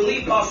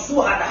 Liba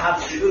suhada.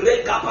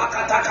 Leka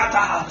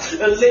pakata.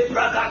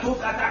 Lebra gatu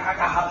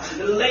kata.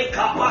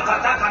 Leka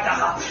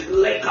pakata.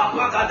 Leka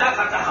pakata.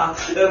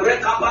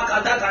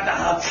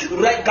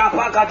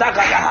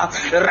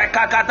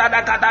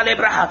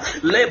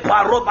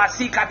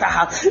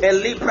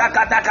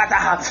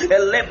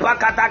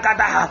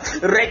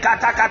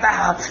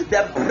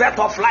 The breath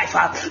of life,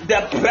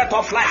 the breath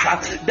of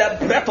life, the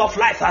breath of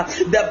life,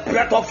 the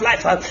breath of life,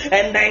 life,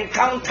 an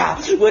encounter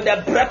with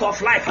the breath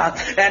of life,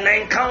 an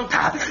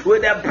encounter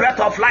with the breath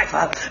of life,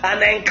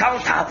 an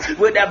encounter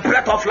with the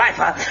breath of life,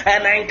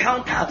 an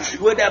encounter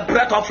with the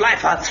breath of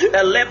life.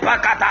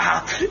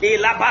 Lepakataha,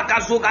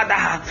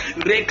 Ilabakazugadaha,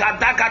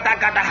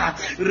 Rekadakadakadaha,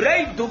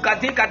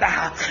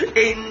 Reidukadikadaha,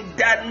 in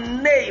the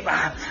name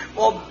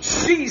of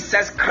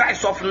Jesus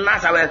Christ of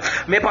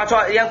Nazareth. Me pato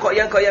yanko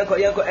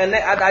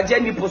ene adaje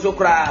ni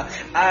posokra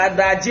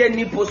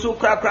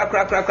kra.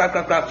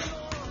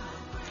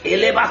 Our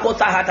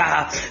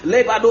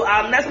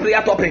next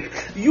prayer topic: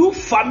 you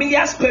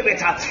familiar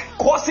spirit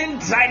causing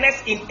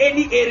dryness in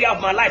any area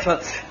of my life,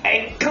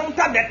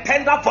 encounter the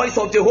tender voice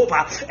of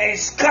Jehovah and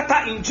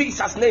scatter in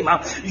Jesus' name.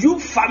 You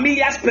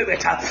familiar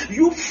spirit,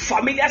 you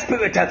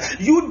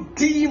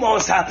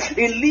demons,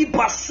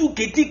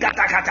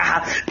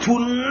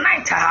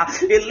 tonight,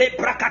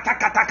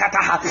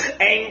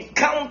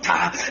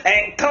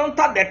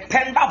 encounter the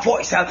tender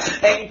voice,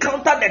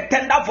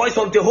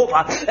 of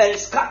Jehovah and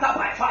scatter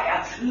by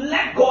fire.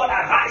 Let God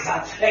arise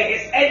and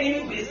his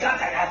enemy be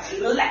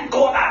scattered. Let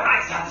God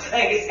arise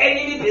and his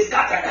enemy be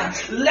scattered.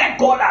 Let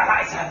God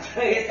arise and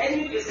his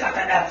enemy be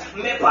scattered.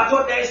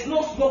 There is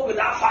no smoke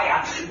without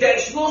fire. There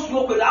is no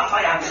smoke without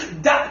fire.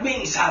 That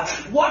means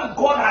what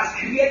God has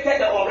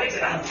created the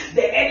original,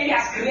 the enemy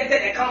has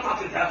created the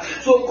counterfeit.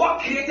 So God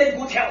created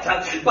good health,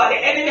 but the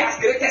enemy has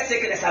created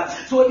sickness.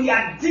 So there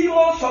are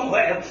demons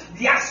somewhere,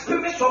 there are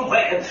spirits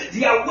somewhere,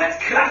 there are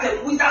witchcraft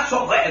and wizards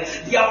somewhere,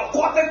 there are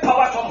occultic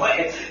power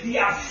somewhere. They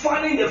are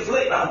fanning the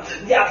flame.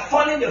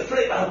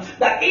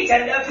 That each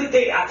and every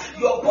day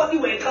your body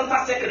will encounter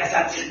sickness.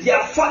 They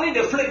are fanning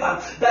the flame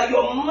that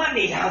your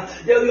money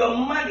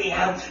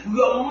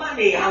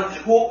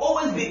will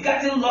always be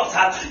getting lost.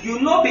 You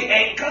will not be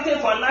encountering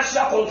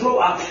financial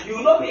control. You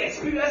will not be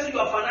experiencing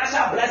your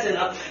financial blessing.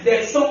 There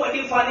is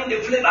somebody fanning the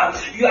flame.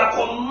 You are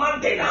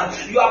commanded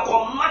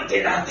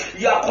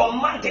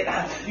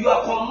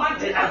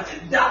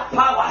that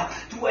power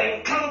to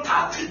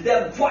encounter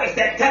the voice,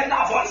 the tender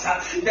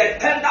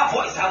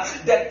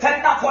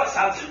voice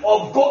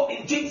of God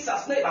in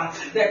Jesus' name.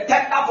 The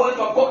tender voice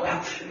of God.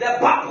 The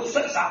Bible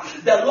says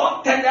the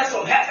Lord tenders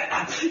from heaven.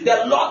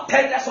 The Lord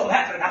tenders from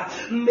heaven.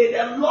 May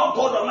the Lord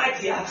God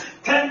Almighty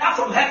tender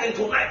from heaven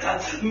tonight.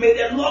 May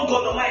the Lord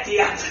God Almighty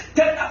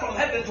tender from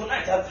heaven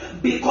tonight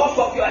because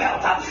of your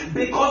health,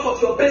 because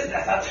of your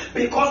business,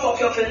 because of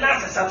your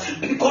finances,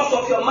 because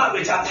of your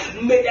marriage.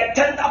 May the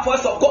tender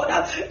voice of God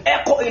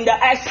echo in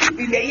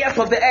the ears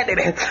of the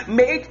enemy.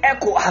 May it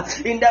echo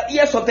in the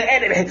ears of the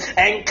enemy.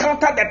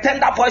 Encounter the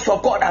tender voice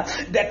of God,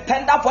 the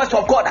tender voice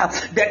of God,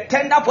 the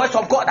tender voice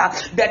of God,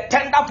 the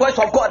tender voice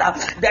of God,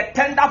 the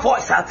tender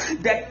voice,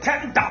 the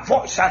tender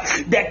voice,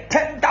 the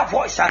tender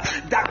voice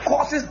that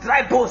causes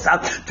dry bones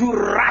to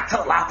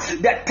rattle,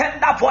 the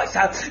tender voice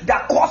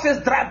that causes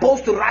dry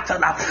bones to rattle,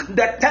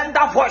 the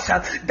tender voice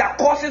that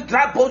causes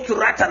dry bones to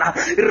rattle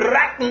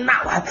right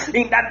now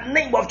in the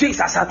name of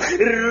Jesus,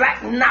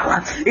 right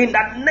now in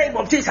the name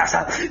of Jesus,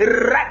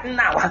 right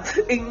now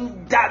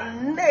in the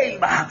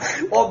name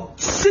of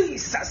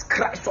Jesus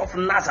Christ of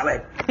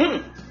Nazareth.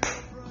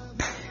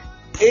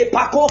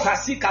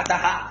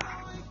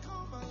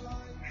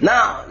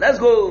 Now let's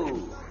go.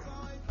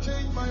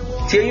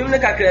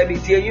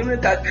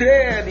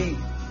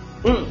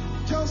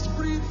 Just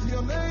breathe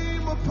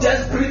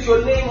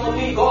your name on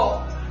me,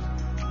 God.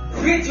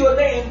 Breathe your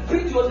name,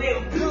 breathe your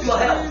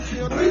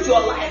health, breathe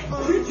your life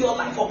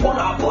upon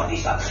our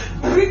bodies,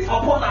 breathe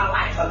upon our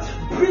life,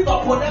 breathe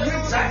upon every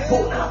dry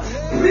bone,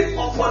 breathe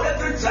upon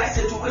every dry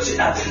situation,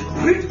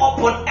 breathe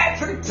upon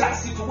every dry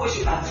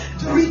situation,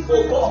 breathe,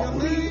 oh God,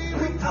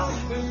 breathe out.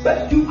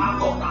 But you are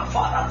God, our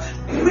Father,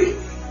 breathe.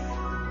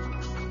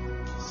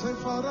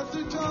 Father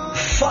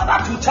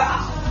to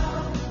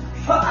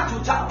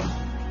child,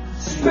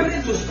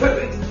 spirit to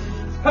spirit,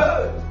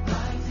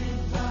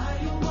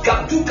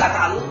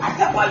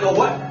 light by your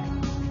word,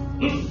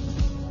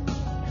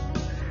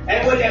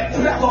 and with the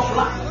breath of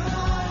life,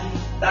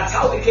 that's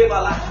how we came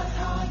alive.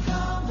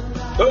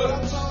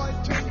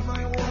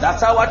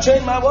 That's how I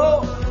changed my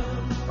world.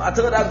 I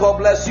tell that God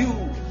bless you.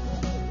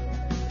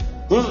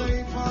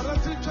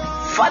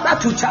 Father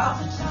to child,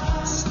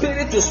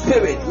 spirit to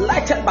spirit,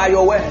 lighted by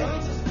your word.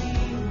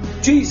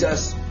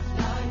 Jesus.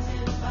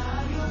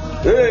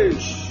 Hey.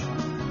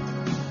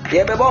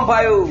 Yeah, be bomb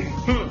by you.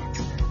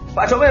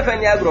 But some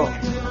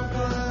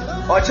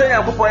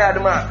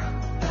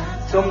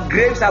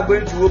graves are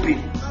going to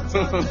open.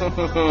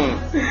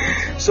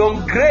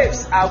 Some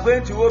graves are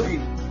going to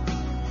open.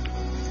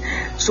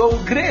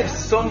 Some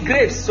graves.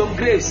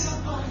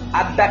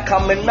 At the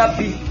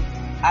Kamenabi.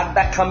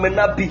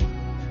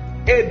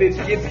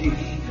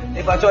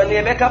 If I told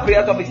you, make a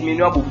prayer topic, me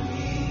no.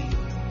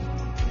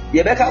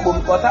 You make a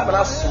boom, cut up and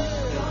us.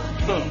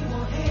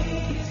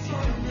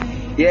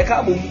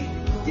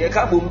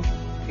 Yekabum,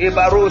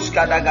 Ebaros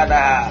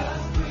Kadagada,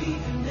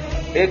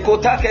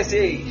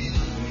 Ekotakese,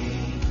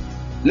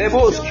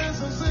 Lebosk,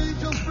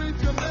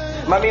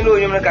 Mamilo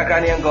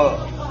Yumekakaniango.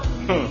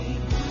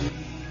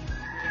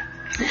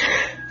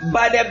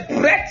 By the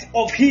breath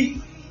of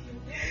He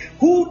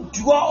who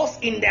dwells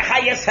in the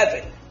highest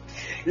heaven,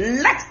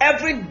 let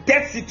every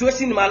death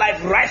situation in my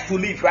life rise to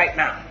live right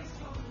now.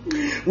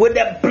 With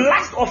the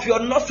blast of your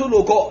nostril,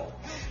 O God,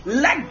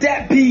 let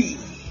there be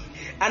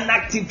an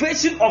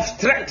activation of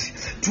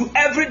strength to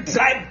every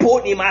dry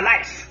bone in my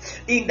life.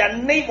 In the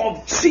name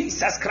of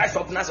Jesus Christ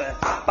of Nazareth.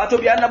 By the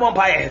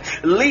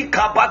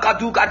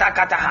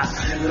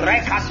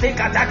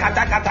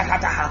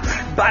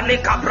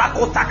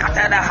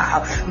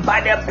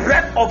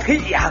breath of He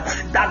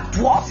that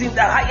dwells in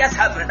the highest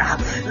heaven,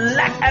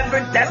 let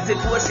every death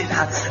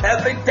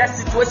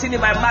situation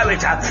in my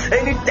marriage,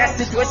 any death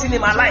situation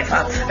in my life,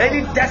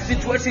 any death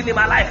situation in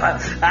my life,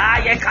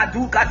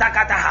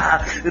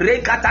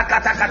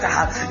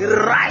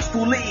 rise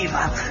to live,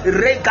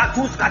 rise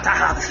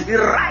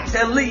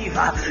and live,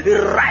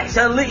 rise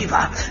and live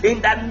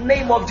in the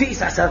name of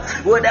Jesus.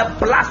 With the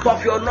blast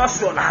of your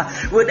nostril,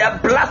 with the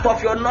blast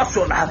of your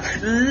nostril,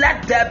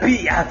 let there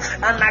be an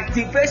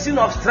activation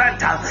of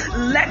strength.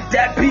 Let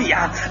there be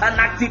an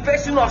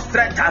activation of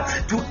strength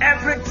to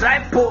every dry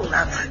bone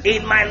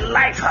in my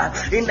life,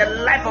 in the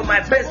life of my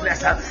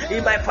business,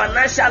 in my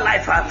financial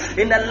life,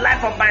 in the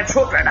life of my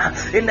children,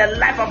 in the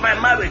life of my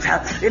marriage,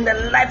 in the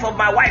life of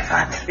my wife,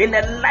 in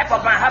the life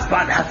of my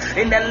husband,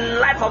 in the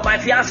life of my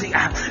fiancé,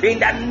 in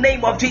the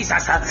name of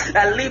Jesus.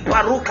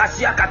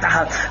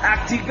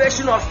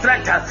 Activation of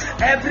strength.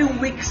 Every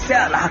weak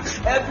cell,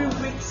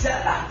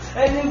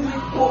 any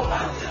weak bone,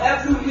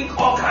 every weak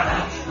organ,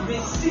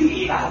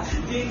 receive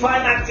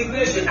divine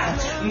activation.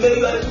 May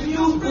your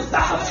immune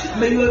booster,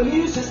 may your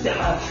immune system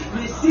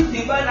receive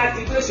divine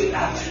activation in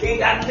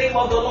the name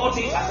of the Lord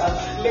Jesus.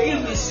 May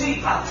it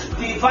receive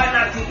divine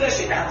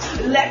activation.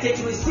 Let it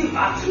receive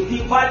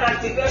divine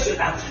activation.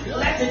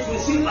 Let it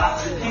receive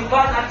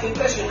divine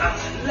activation.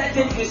 Let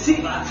it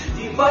receive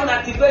divine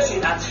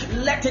activation.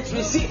 Let it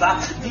receive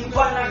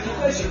divine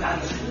activation.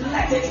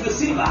 Let it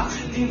receive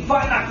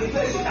divine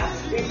activation in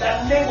the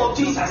name of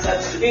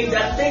Jesus. In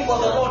the name of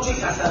the Lord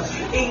Jesus.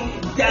 In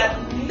the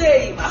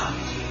name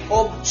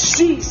of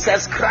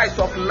Jesus Christ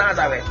of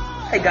Nazareth.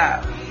 Hey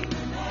God,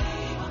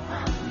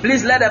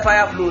 please let the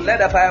fire flow. Let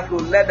the fire flow.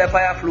 Let the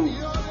fire flow.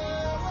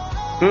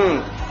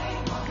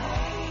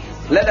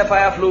 Let the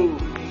fire flow.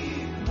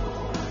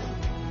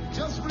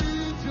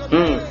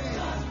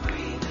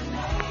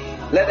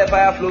 Let the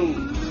fire flow.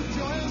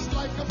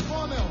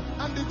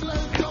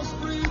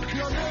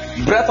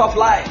 Breath of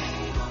life.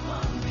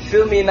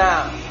 Fill me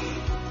now.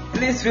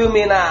 Please fill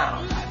me now.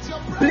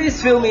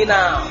 Please fill me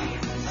now.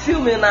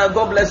 Fill me now.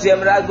 God bless you,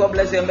 Emra. God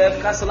bless you, Mef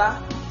Kasla.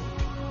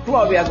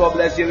 God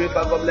bless you,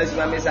 Rifa. God bless you,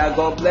 Mamisa.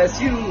 God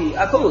bless you,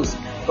 Akos.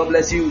 God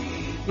bless you.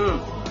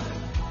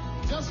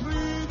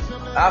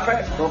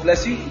 Alfred, God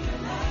bless you.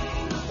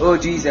 Oh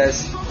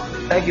Jesus,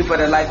 thank you for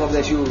the life of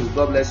the show.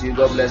 God bless you.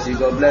 God bless you.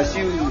 God bless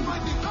you.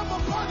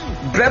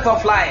 Breath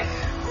of life,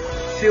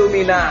 fill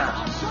me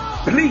now.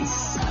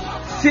 Please,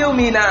 fill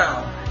me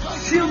now.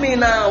 Fill me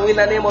now in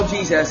the name of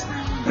Jesus.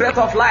 Breath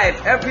of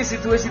life, every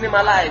situation in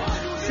my life.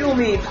 Fill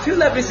me,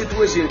 fill every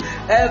situation,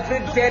 every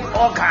dead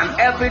organ,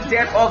 every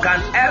dead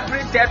organ,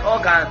 every dead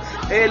organ.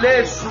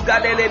 Ele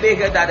sugadele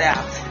behedada.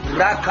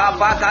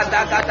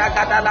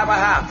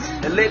 Rakabakadakadakadalabaha.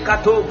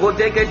 Lekato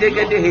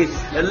godegedegede.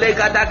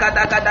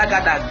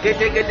 Legadakadakadakada.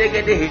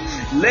 Gedegedegede.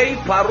 Lei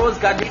paros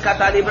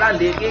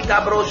gadikatalibrande.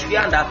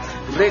 Gigabroskianda.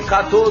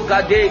 Rekato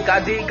gade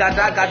gadi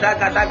gada gada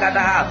gada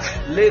gada.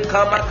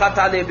 Lekama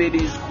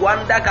katalebedis.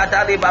 Wanda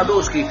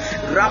katalebadoski.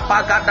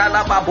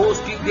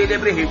 Rapakatalababoski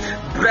delebrehe.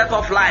 Breath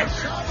of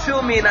life.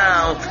 Fill me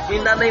now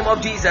in the name of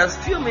Jesus.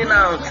 Fill me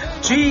now,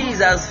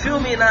 Jesus. Fill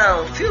me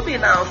now. Fill me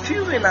now.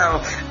 Fill me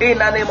now in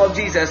the name of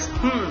Jesus.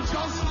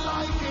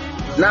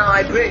 Now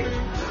I pray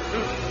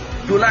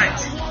tonight.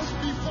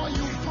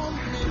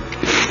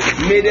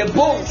 May the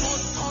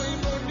bones,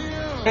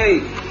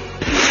 may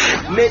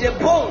the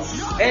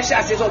bones, and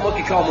shall say so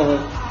much come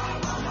home.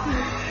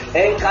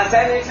 And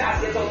Cassandra shall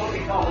say so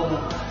much come home.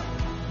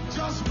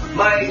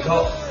 My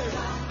God,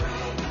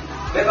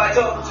 maybe I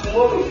talk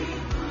tomorrow.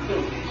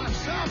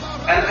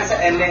 And I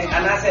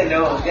said,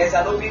 no, there's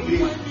an open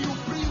grave.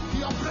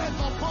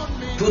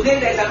 Today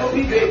there's an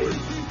open grave.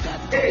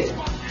 Hey,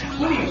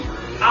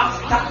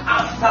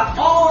 after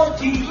all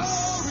these,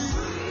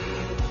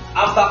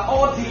 I'm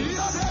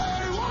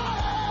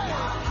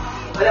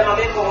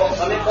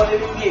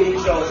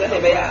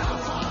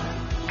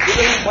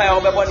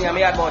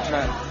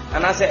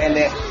and I said, and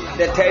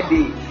the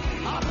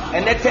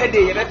third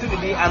day, you have to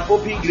be an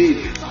open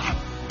grave,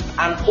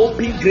 an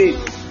open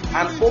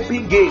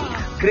grave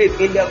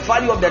in the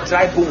valley of the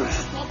dry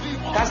bones.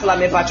 That's la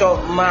mepacho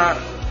ma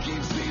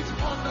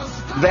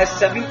verse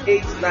 7,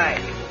 8,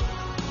 9.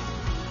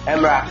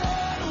 Emra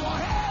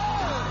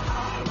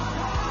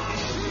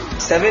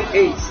 7,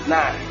 8,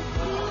 9.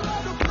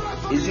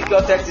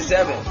 Ezekiel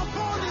 37.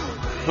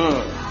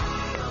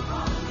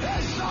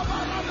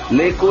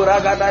 Le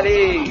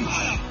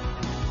Kuragadaresh.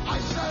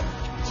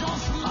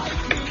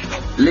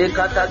 Le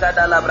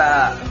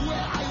Katagadalabra.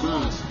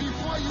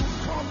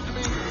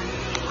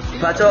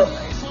 Pacho,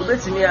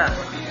 ubetimi a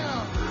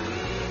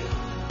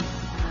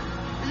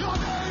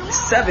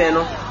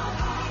 7,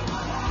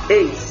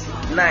 8,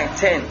 9,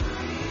 10,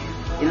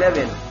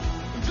 11.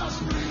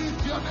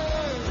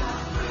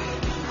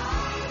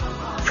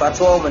 For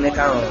 12 when they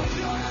count.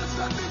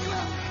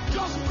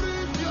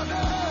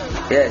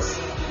 Yes.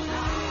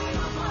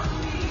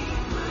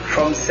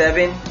 From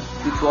 7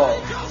 to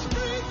 12.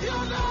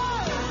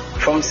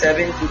 From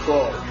 7 to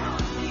 12.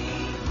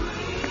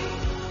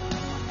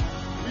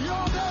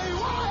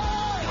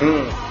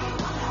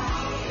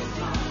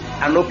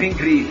 An open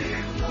grave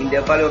in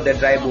the valley of the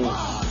dry bones.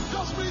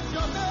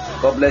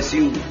 God bless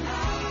you.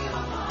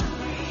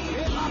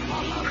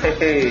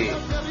 Hey,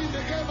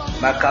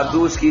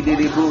 Makaduski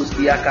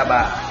Dilibuski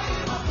Yakaba.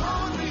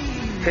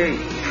 Hey,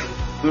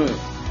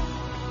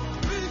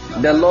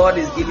 the Lord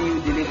is giving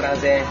you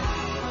deliverance.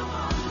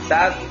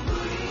 Zan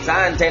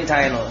 10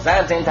 times,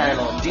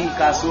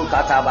 Dikasu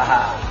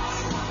Katabaha,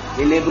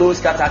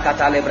 Elebrus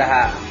Katakata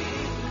Lebraha.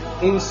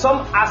 In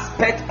some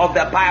aspect of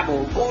the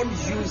Bible, God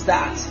used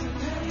that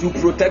to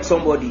protect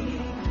somebody.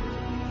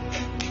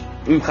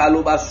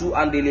 Mkalobasu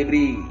and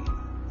Delebri.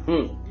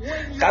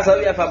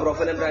 Kasawi fa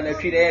brofo le bra na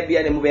twi na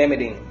bia ne mu be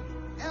medin.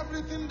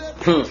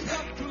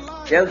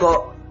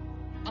 Yenko.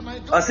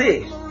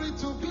 Ose.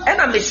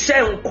 Ena me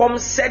share nkom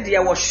said ye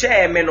wo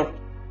share me no.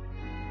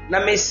 Na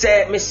me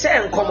share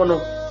nkom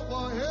no.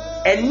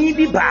 Eni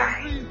bi ba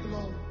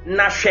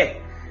na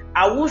hwe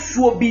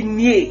awusuo bi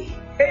nie.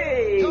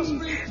 Hey,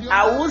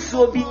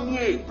 awusuo bi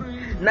nie.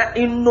 Na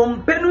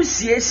inompe no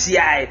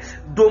siesie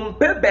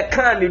dompe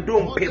beka ne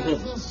dompe ho.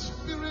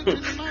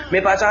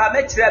 Me pacha ha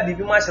me kire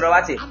bibi ma shira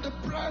wate.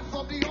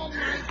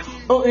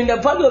 Oh, in the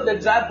valley of the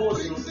dry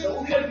bones,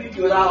 okay,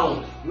 video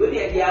now.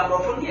 You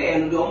are from here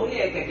and don't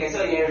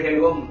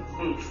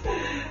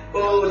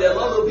oh, the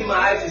Lord opened my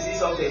eyes to see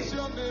something.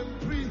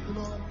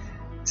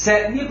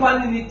 Said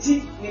Nippon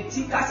Niti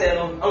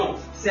Casino,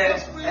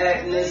 said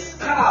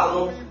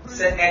Nescalo,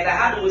 said at the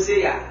hand will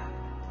say,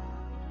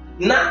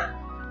 na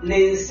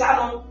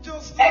Ninsano,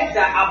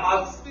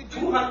 about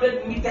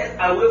 200 meters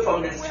away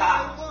from the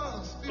star.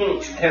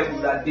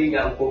 That day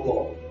and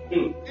Coco.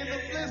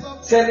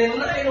 So the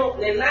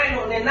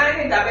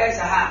nine that bears a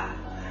ha.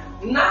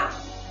 Not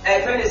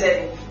a friend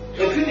said,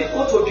 if you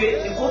go to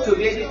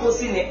the go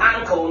see the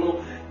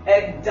ankle,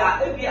 and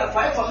that be a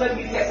 500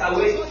 meters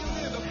away.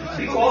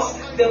 Because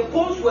the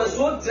bones were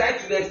so dry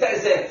to the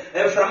extent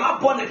and from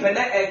upon the penna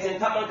and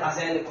Taman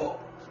Kazanico.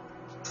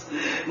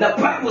 The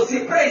Bible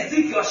says, praise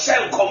Ezekiel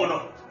shall come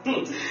on.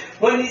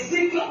 When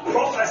Ezekiel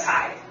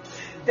prophesied,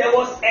 there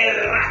was a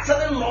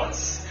rattling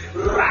noise.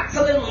 And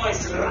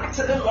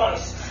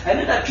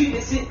then the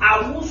king said,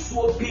 I will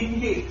so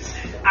be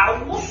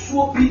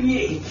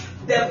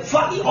the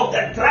valley of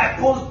the dry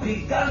bones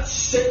began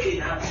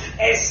shaking.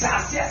 As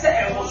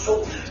I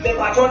also the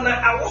Madonna,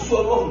 I was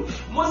so wrong.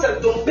 Most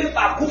of the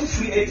paper could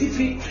free a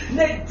TV,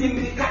 not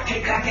dimly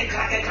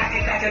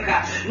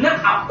not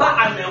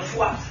about an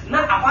four,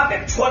 not about the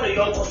 20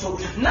 young also,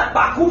 not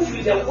back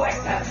free the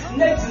west,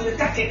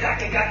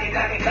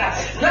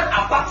 not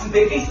about to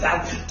the east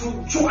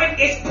to join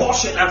its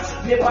portion.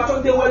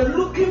 They were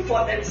looking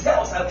for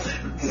themselves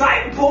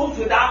dry bones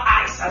without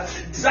eyes,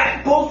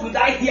 dry bones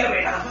without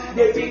hearing.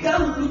 They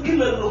began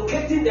looking and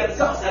locating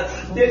themselves.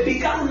 They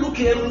began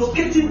looking and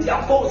locating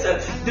their bones.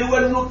 They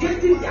were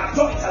locating their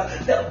joints.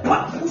 The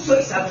bamboo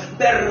soils,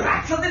 the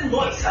rattling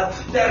noise,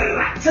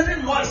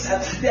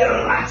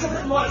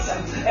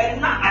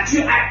 And now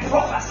actually I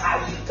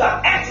prophesy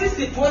that every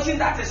situation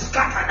that is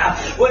scattered,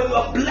 when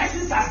your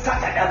blessings are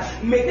scattered,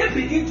 may they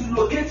begin to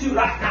locate you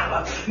right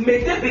now.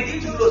 May they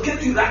begin to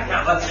locate you right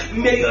now.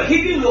 May your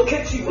healing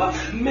locate you.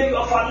 May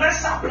your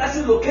financial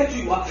blessing locate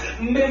you.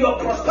 May your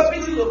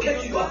prosperity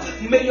locate you.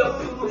 May your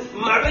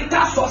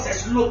marital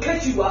sources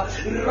locate you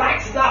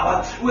right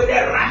now with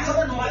a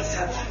rattling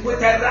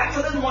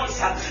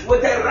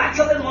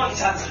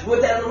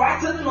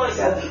noise,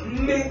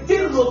 May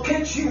they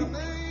locate you.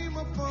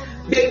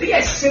 Maybe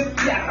a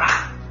simple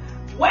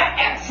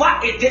wherever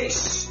it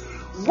is.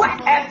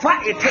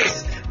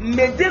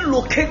 May they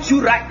locate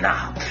you right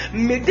now.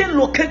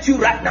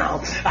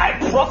 I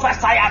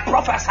prophesy.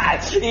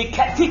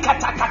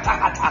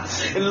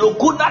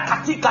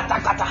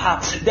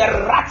 The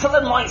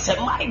rattling noise.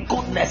 My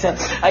goodness,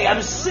 I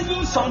am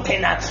seeing something.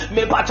 You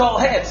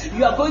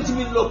are going to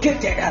be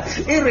located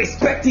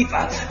irrespective.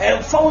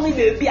 And found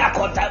baby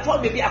akota.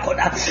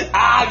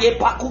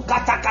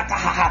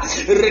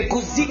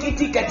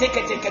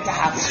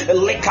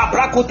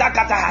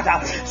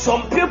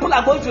 Some people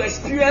are going to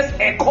experience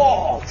a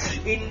call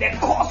in the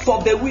course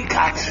of the week.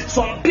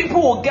 Some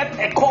people will get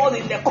a call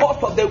in the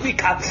course of the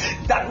week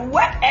that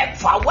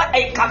wherever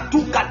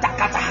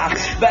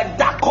but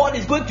that call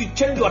is going to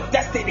change your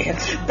destiny.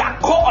 That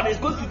call is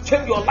going to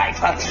change your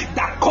life.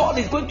 That call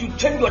is going to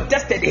change your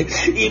destiny.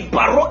 In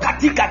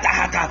barokati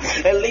katahata,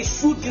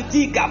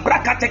 lesutiti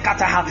gabrakate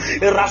kataha,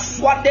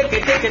 raswade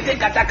kete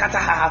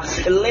kataha,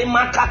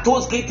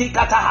 lemakatos kiti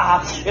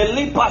kataha,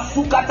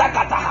 lipasukata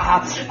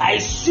kataha. I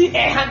see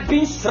a hand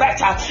being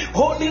stretched,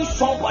 holding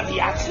somebody,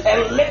 a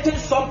lifting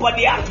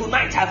somebody up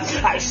tonight.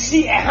 I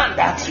see a hand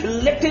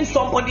lifting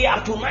somebody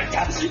up tonight.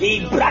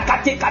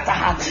 Ibrakate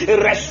kataha,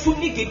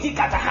 resuni giti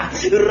kataha,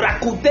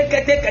 rakude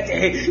kete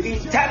kete,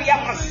 intaria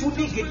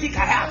masuni giti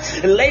kataha,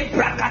 le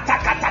brakata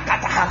kata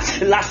kataha,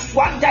 la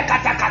swanda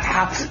kata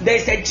kataha. There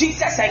is a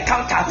Jesus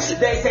encounter.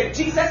 There is a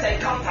Jesus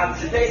encounter.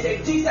 There is a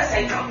Jesus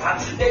encounter.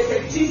 There is a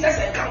Jesus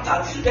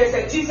encounter. There is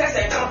a Jesus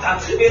encounter.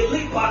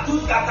 Elibatu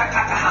kata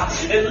kataha,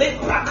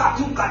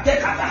 elibrakatu kate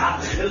kataha,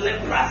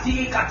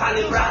 elibrasi kata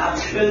libra,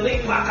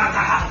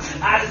 elibrakataha.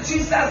 As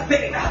Jesus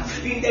did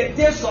in the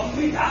days of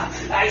Peter,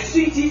 I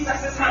see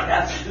Jesus'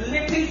 hand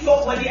lifting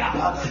somebody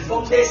up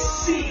from the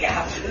sea,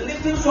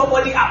 lifting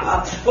somebody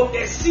up from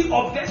the sea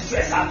of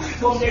distress,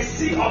 from the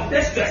sea of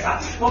distress,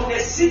 from the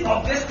sea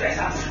of distress,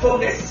 from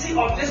the sea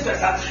of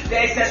distress.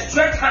 There is a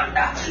stretch hand,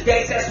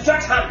 there is a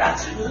stretch hand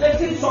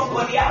lifting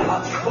somebody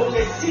up from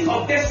the sea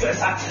of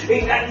distress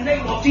in the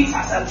name of Jesus.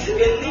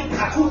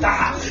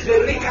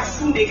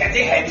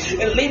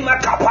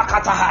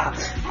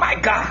 My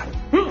God.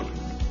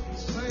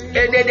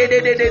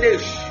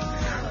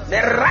 The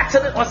rat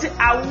was it.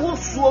 I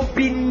will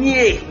be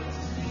near.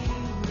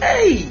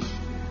 Hey,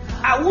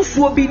 I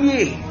will be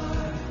near.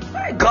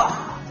 My God,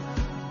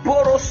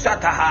 Poro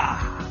Sataha.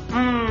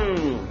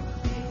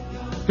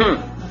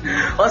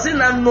 I say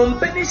na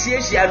nompe ni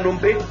siesia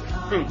nompe.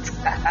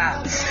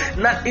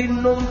 Na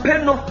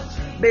inompe no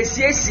be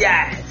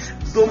siesia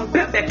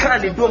dompe be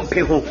kan ni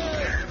dompe ho.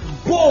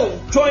 Bone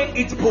join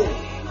its bone.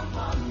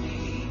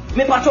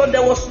 Me patrol,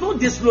 there was no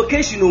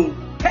dislocation.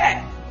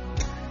 Hey.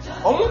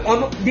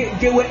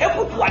 They were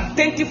able to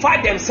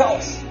identify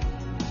themselves.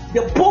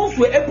 The bones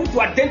were able to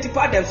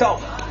identify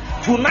themselves.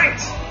 Tonight,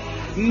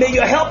 may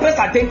your helpers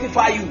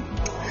identify you.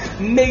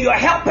 May your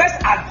helpers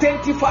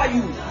identify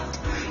you.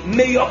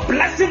 May your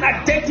blessing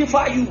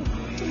identify you.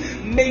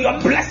 May your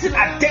blessing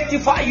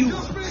identify you.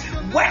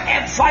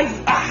 Wherever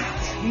you are,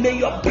 may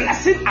your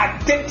blessing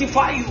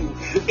identify you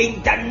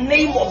in the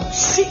name of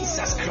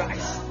Jesus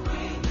Christ.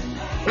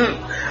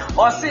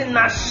 Osi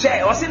na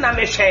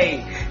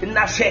meshe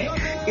na she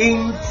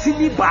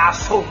intini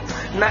baso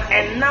na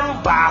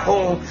enam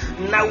baho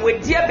na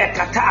wedie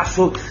bekata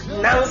so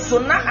nanso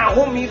na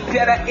ahomi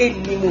biara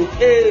enimu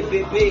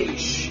bebe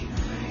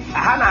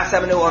aha na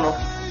asem ne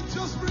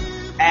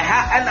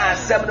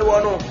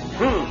wono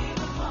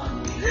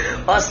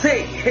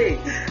osi hey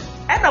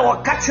ena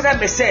wakatire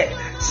me se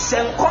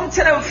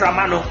nkomtire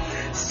mframa no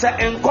se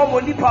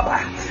nkomoni papa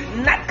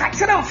na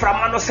katire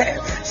mframa no se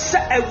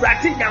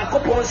Ewrati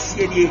Yankopon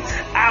siedie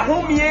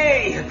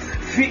ahomie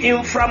fi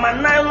mframa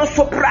nan no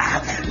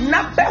sopra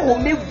na be ho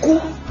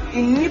megu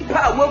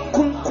nipa wa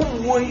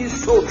kumkum wo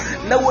yiso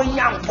na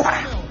wonyankwa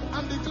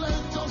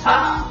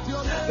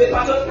be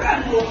pato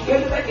kanu be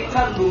be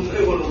kanu be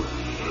wono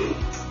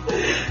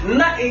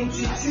na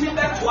entitiri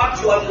be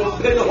toato ado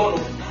be no hono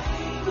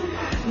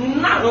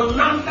na no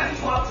namba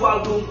toato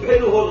ado be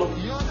no hono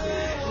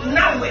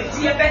na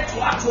wedie be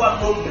toato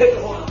ado be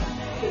no hono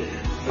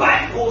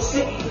Bible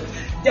says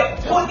the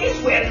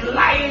bodies were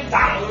lying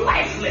down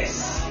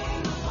lifeless.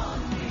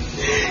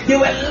 They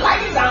were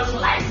lying down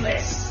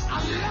lifeless,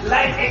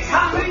 like it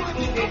happened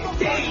in the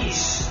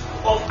days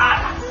of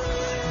Adam.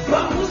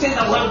 Bible says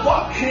that when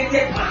God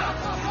created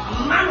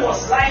man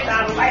was lying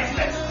down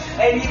lifeless,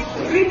 and He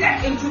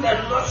breathed into the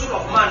nostril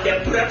of man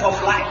the breath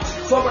of life.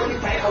 Somebody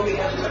type away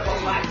the breath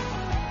of life.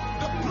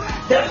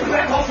 The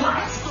breath of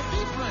life.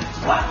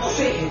 Bible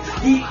says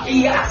He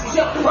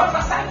said,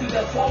 prophesy to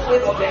the four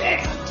winds of the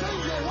earth.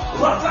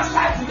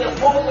 Prophesy to the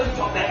four winds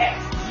of the earth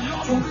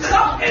to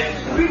come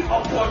and breathe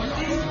upon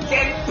these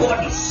dead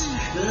bodies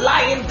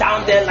lying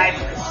down there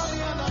lifeless.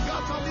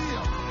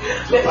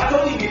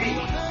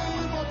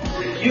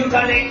 You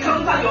can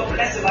encounter your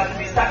blessing but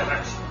be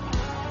stagnant.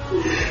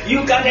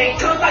 You can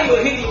encounter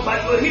your healing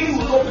but your healing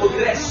will not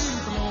progress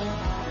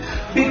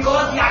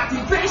because the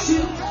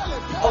activation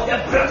of the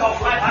breath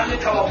of life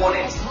hasn't come upon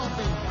it.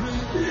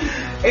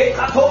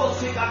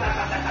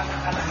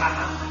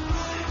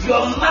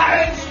 Your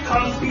marriage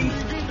can be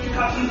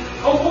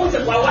almost a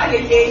while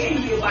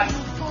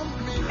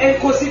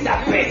and consider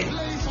pain.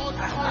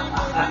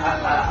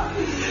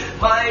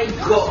 My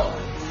God,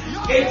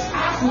 it's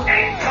has to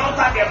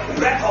encounter the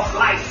breath of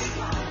life.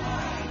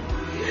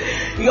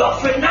 Your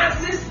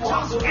finances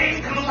have to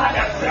encounter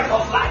the breath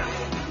of life.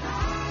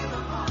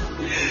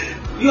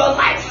 Your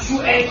life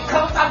should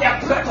encounter the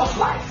breath of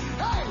life.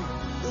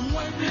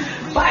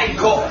 By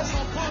God,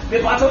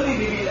 let me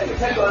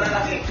tell you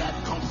another thing.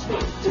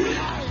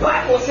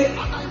 Bible says,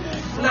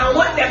 now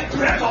when the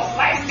breath of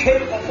life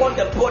came upon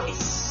the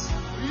bodies,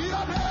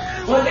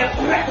 when the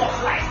breath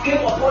of life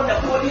came upon the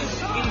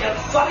bodies in the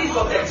valleys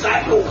of the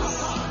dry bones,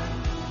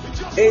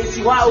 they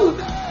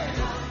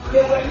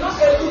were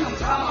not able to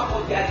come out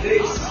of their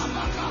graves.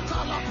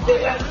 They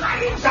were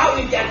lying down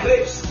in their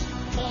graves.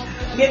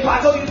 You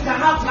can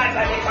have life,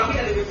 but there can be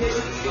a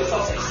limitation to your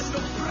success.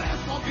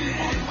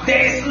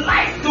 There is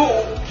life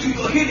though to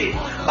your healing,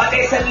 but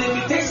there is a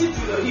limitation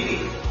to your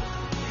healing.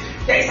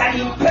 There is an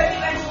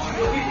impediment to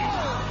your healing.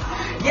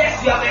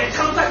 Yes, you have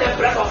encountered the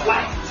breath of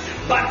life,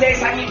 But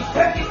there's an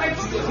impediment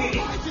to your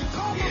healing.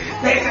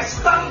 There's a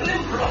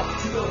stumbling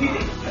block to your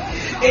healing.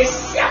 It's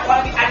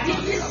I did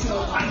this to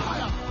one.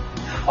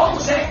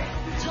 Almost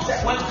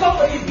when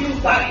somebody is being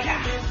buried,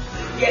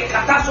 yeah,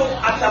 catastrophe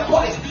at the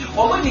point,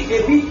 or when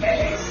they be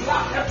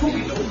slapped to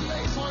be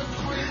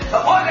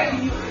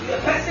already the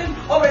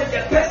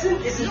person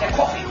is in the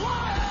coffin.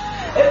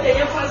 If the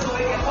infants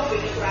are in the coffin,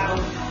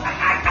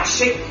 I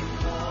shake.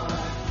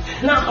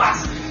 Now, but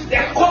the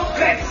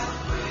concrete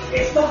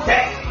is not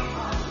there.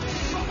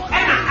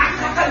 And I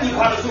can't be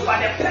one of you, but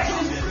the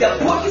person, the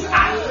bodies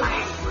are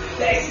alive.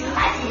 There is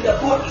life in the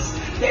bodies.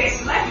 There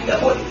is life in the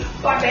body,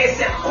 but there is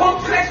a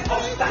complex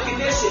of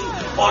stagnation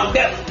on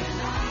them.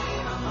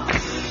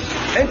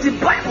 And the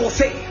Bible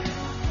says,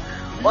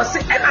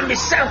 and I'm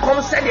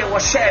come said they were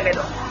sharing.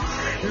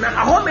 Now,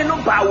 I hope no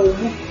bow.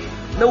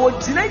 No one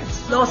tonight,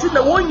 no, see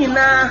the one you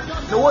now,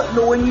 no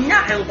one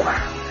and qua.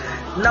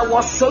 Now,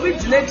 was so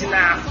rich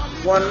now,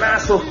 one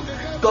naso,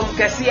 Tom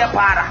Cassia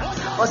para.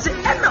 Or say,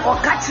 and or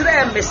catch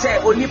them, me say,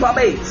 Onipa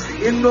Bay,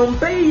 in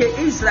Nombay,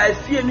 Israel,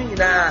 fearing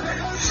now,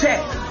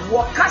 say,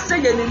 what Cassa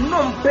and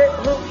Nompe,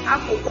 no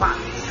aqua.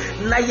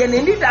 Na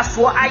yenini da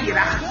so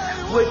ayira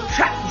we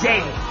chat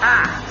jen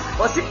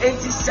o se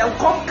enti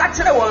senkom ka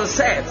kire won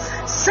se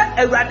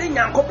Awurade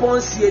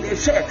Nyankopon sie ne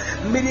hwe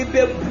mini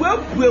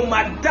bebuabua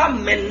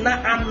madam na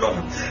ano.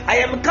 I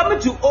am coming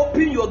to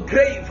open your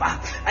grave.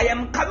 I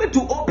am coming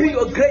to open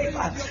your grave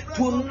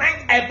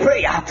tonight. I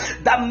pray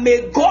that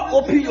may God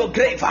open your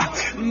grave.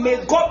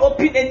 May God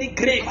open any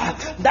grave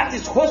that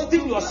is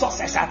hosting your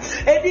success,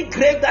 any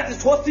grave that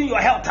is hosting your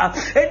health,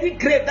 any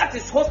grave that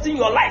is hosting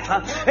your life,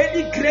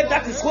 any grave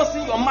that is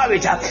hosting your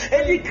marriage,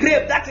 any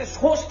grave that is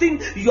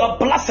hosting your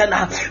blessing.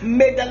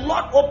 May the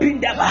Lord open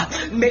them.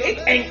 May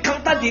it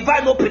encounter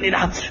divine opening.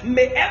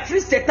 May every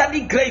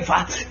satanic grave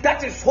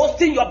that is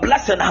hosting your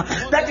blessing,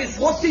 that is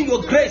hosting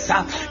your grace,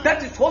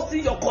 that is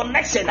hosting your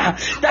connection,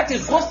 that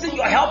is hosting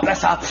your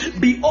helpers,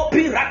 be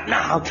open right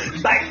now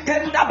by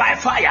tender, by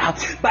fire,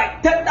 by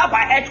tender,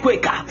 by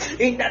earthquake,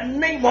 in the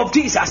name of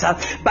Jesus.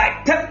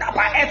 By tender,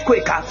 by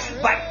earthquake,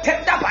 by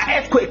tender, by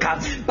earthquake,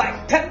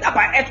 by tender,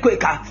 by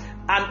earthquake.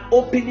 An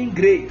opening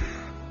grave.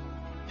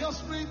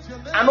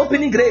 An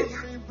opening grave.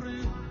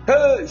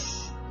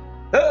 Hush.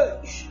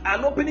 Hush.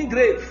 An opening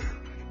grave.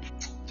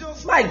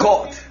 My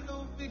God.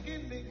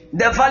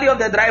 The valley of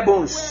the dry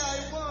bones.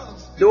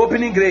 The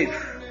opening grave.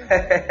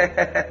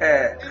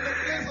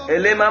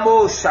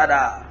 Elemamo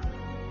Shada.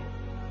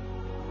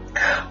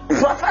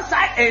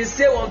 Prophesy and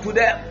say unto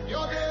them,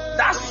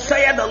 thus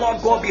saith the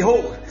Lord God,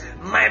 behold,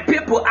 my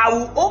people, I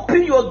will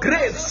open your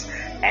graves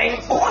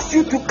and cause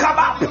you to come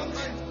up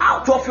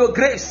out of your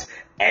graves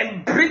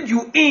and bring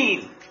you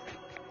in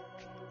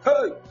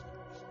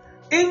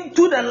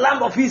into the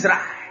land of Israel.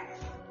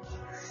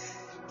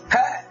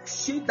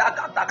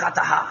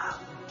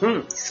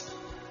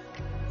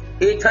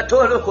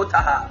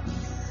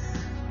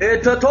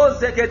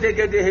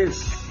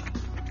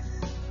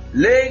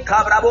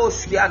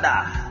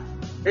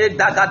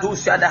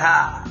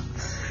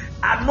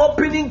 An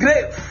opening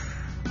grave.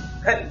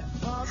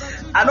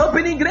 An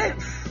opening grave.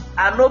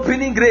 An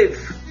opening grave.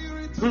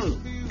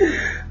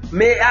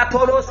 May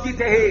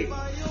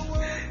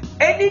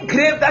any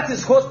grave that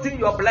is hosting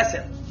your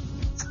blessing,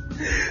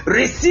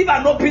 receive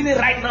an opening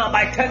right now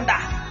by thunder,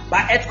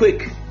 by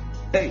earthquake.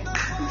 Hey,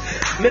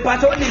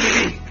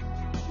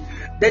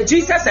 the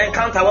Jesus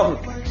encounter one.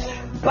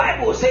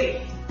 Bible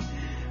says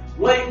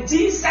when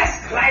Jesus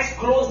Christ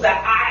closed the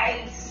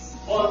eyes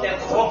on the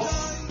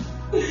cross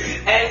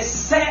and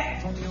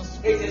said,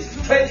 "It is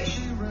finished."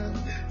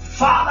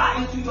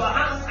 Father, into your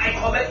hands I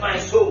commit my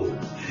soul.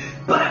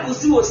 Bible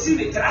see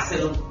the trust.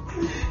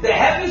 The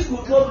heavens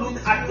could not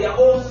look at their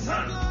own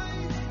son.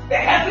 The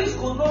heavens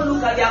could not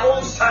look at their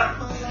own son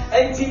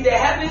until the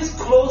heavens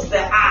closed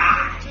the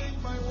eye.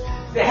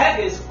 The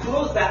heavens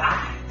closed the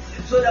eye.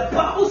 So the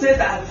Bible says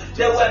that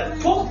there were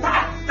total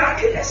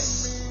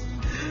darkness.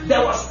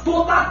 There was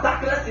total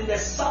darkness in the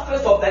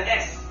surface of the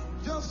earth.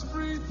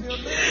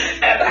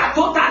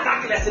 Total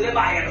darkness in the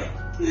Bible.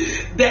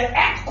 The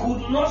earth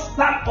could not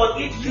stand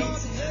on its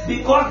feet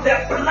because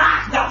the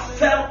blood that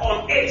fell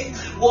on it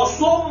was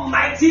so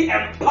mighty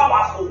and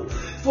powerful.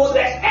 So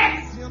the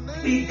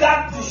earth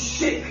began to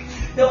shake.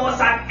 There was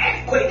an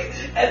earthquake,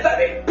 a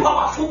very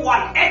powerful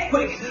one.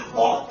 Earthquake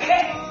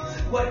occurred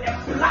when the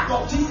blood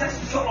of Jesus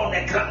fell on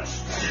the ground.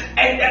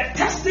 And the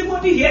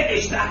testimony here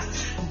is that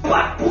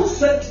Bible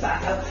says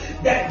that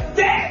the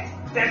dead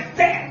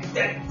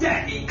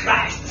in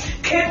Christ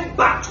came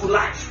back to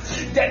life.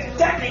 The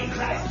dead in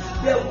Christ,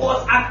 there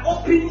was an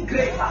opening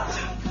grave.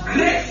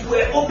 Graves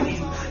were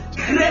open.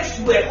 Graves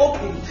were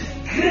open.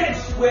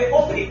 Graves were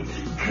open.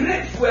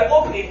 Graves were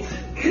open.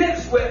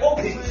 Graves were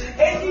open.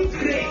 Any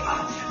grave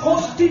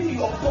hosting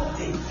your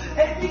body,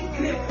 any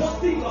grave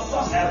hosting your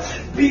soul,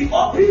 be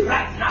open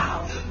right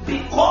now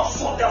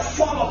because of the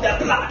fall of the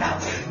blood.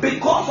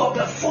 Because of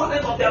the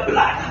falling of the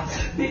blood.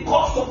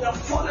 Because of the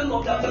falling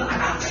of the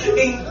blood.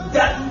 In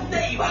the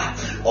name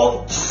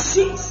of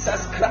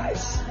Jesus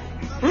Christ.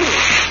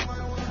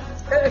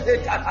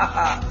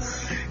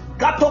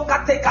 gato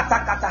kate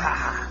kata kata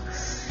ha.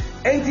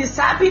 And the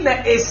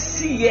sabina is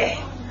here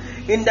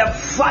in the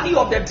valley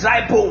of the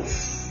dry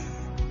bones.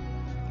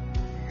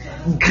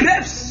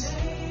 Graves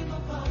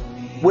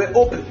were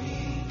open.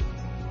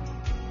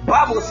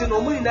 Bible says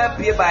no money not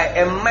paid by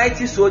a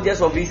mighty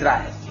soldiers of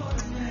Israel.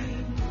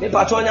 Me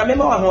patronya me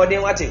ma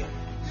hoden wate.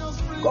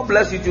 God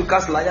bless you to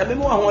castle. Ya me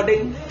ma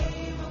hoden.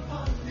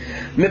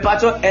 Me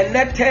patron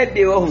and third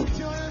day oh.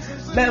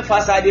 Me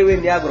fasa dey we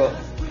niagro.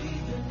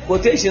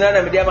 Quotation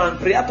na me dey man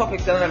prayer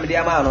topics na me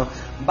dey man no.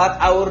 But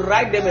I will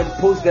write them and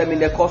post them in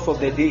the course of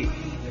the day.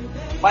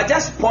 But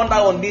just ponder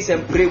on this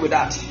and pray with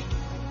that.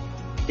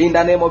 In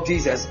the name of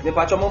Jesus. Me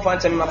patron mo fan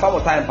cheme ma fa mo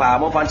time pa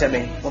mo fan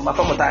cheme. Mo ma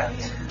fa mo time.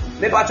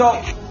 Me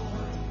patron,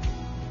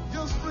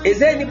 is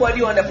there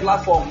anybody on the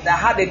platform that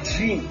had a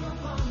dream?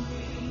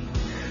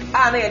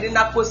 And I did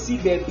not see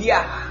baby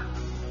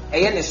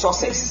any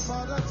success.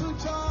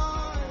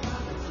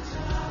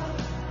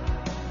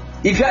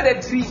 If you had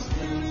a dream,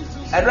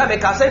 and Rabbi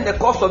can say in the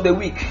course of the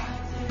week,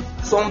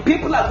 some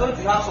people are going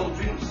to have some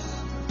dreams.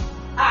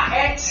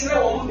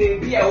 Actually,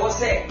 baby, I was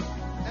saying,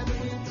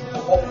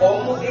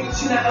 God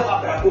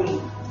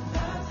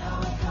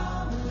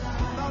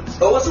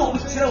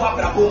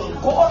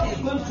is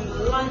going to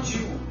launch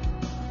you.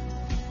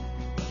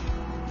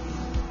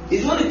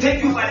 He's going to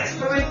take you by the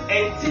Spirit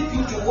and take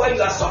you to where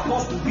you are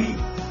supposed to be.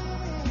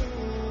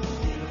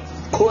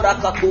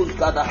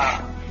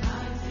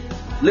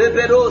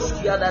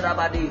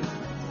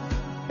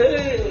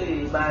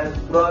 Hey, my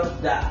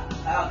brother,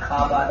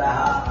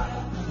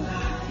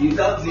 you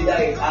can't figure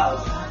it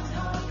out.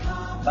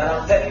 But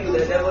I'm telling you,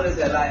 the devil is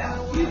a liar.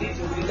 You need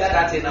to figure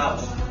that thing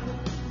out.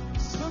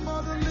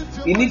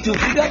 You need to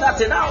figure that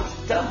thing out.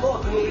 Tell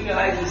God to open your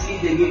eyes to see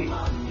it again.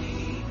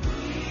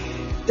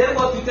 Tell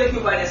God to take you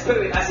by the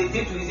Spirit as He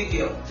did to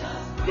Ezekiel.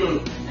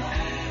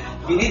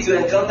 You need to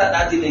encounter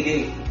that thing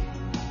again.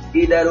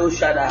 Idaro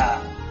Shada.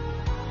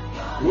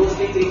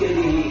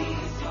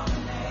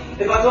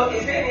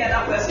 Is there any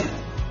other person?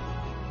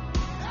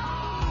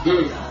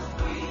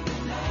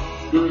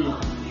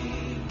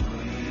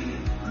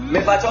 Me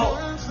patrol.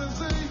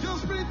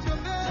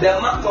 The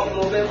month of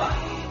November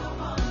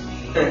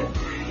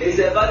is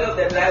the value of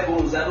the dry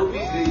bones and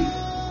opening grave.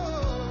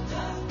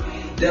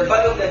 The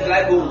value of the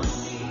dry bones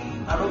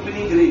and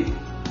opening grave.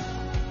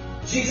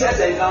 Jesus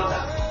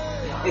encounter.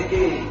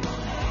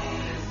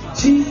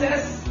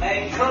 Jesus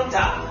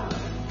encounter.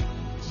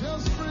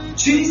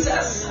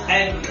 Jesus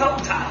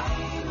encounter.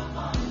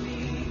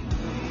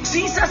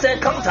 Jesus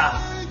encounter.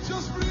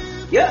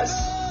 Yes.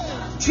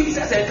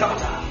 Jesus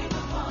encounter.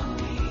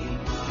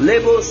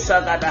 Lebo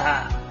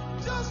Sagadaha.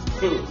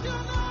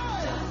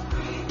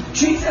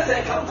 Jesus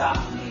encounter.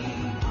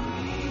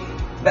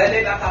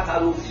 Belega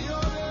Kataru.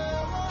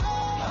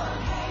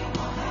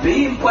 The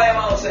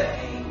empire say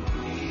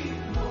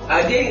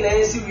again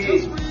I see we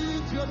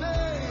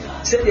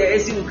say the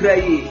AC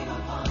cry.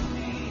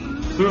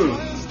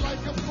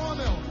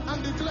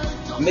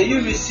 May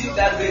you receive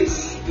that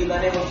grace in the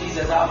name of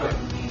Jesus.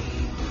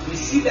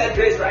 Receive that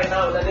grace right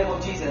now in the name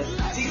of Jesus.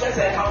 Jesus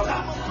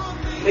encounter.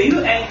 May you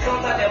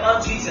encounter the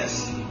man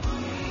Jesus.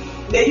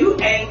 May you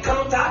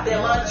encounter the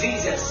man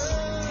Jesus.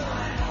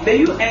 May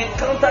you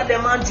encounter the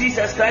man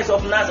Jesus Christ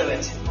of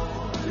Nazareth.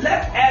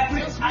 Let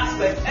every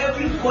aspect,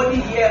 everybody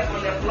here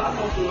on the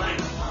platform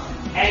tonight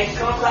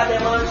encounter the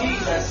man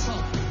Jesus.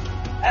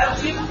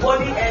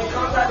 Everybody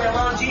encounter the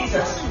man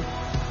Jesus.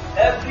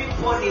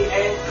 Everybody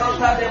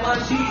encounter the man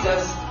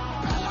Jesus.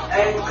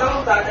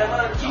 Encounter the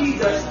man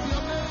Jesus.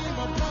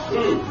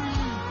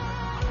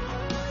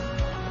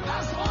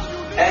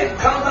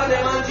 Encounter the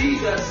man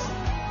Jesus.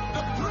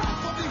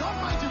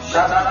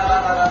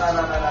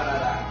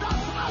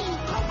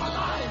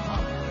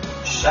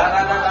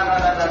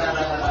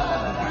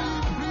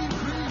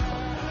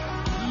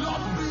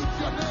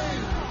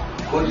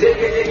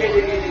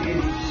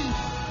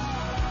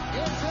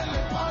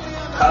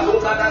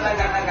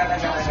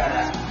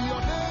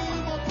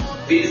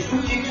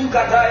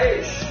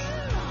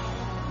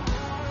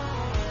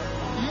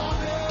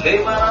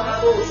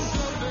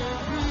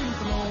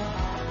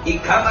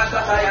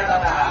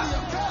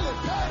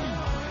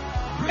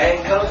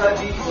 Encounter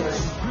Jesus.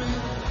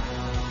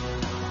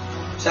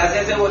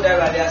 Shasese wo da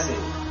radiase.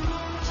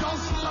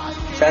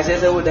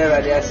 Shasese wo da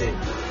radiase.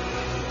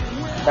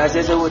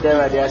 Shasese wo da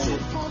radiase.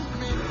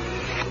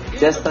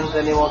 Just thank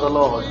the name of the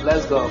Lord.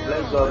 Bless God,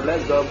 bless God,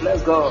 bless God,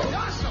 bless God.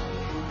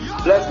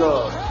 Bless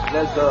God,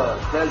 bless God,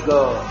 bless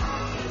God.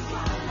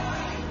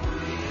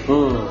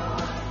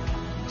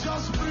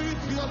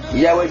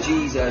 Yahweh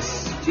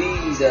Jesus,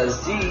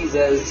 Jesus,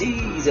 Jesus,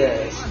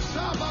 Jesus,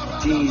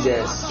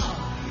 Jesus,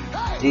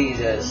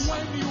 Jesus.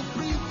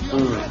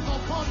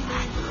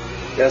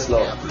 Yes,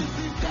 Lord.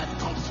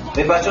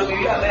 Maybe I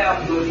may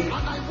have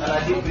and I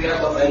did prayer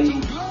for a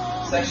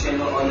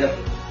section on the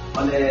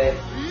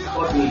body. It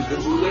will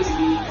going to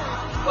be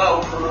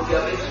well from the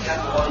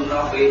on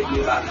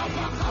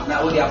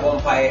now we are on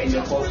fire in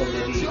the course of the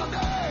day.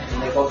 In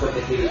the course of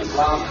the day,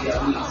 round their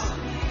weeks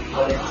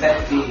for the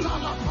 10th day.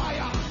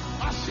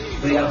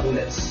 Prayer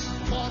bullets.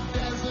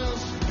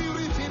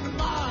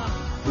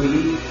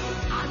 Breathe.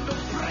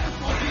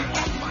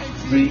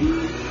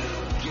 Breathe.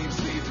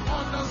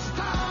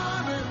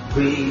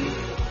 Breathe.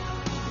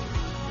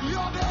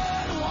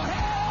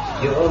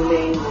 Your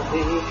name will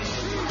be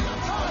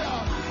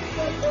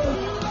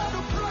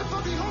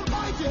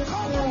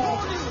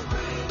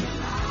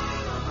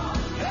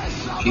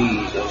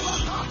Jesus.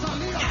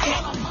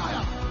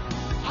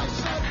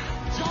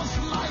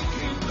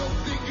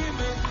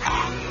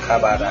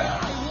 Kabada.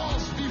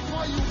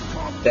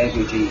 Thank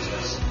you,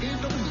 Jesus.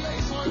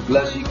 We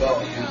bless you, God.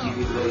 We give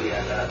you glory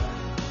and honor.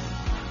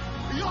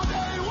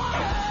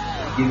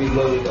 We give you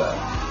glory, God.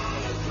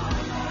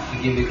 We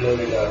give you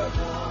glory, God.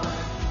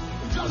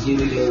 We give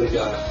you glory,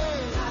 God.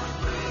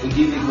 We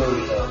give you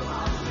glory, God.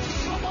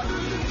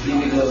 We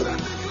give you glory.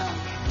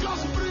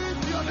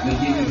 We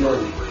give you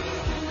glory.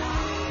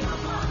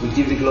 We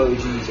give you glory,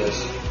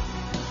 Jesus.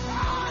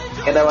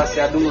 Kada wasi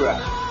adura.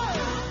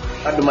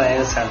 Aduma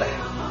ensanda.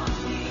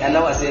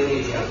 Yana wasi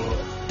ezi ago.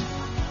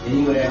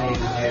 Anywhere I need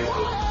to help.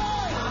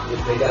 The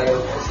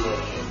pedalo kasi.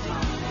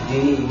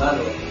 Nini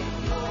imano.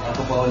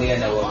 Ako pa oni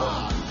ana wo.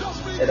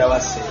 Kada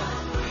wasi.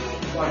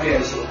 What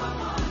else?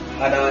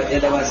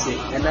 Kada wasi.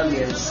 Yana mi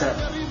ensa.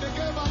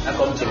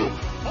 Akom chiri.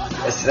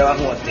 Esra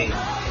ho otin.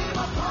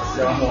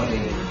 Esra ho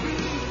otin.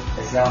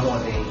 Esra ho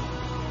otin.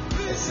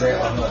 Esra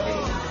ho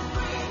otin.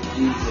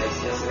 Jesus,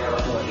 yes,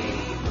 Lord.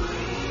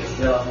 Yes,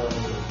 Lord.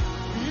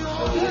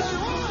 Oh, yes,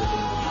 Lord.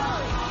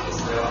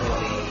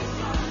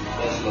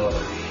 Yes, Lord.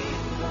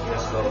 Yes,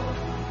 Lord.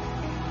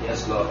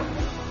 Yes, Lord.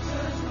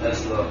 Yes,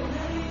 Lord.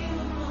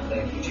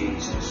 Thank you,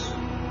 Jesus.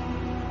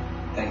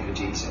 Thank you,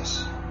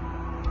 Jesus.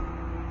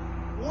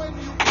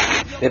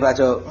 Let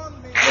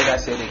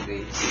us say the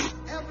grace.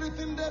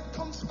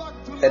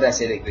 Let us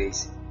say the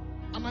grace.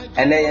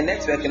 And then your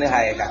network in the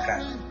higher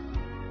kaka.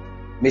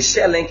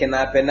 Michelle link and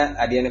apena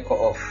at the end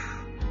off.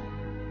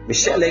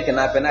 Michelle link and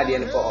apena at the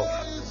end off.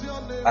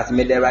 As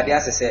me the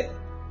radias say,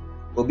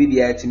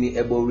 Obibia to me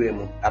ebo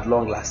remu at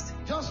long last.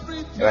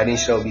 Radin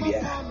shall be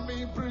there.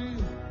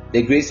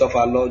 The grace of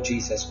our Lord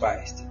Jesus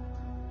Christ,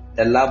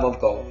 the love of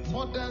God,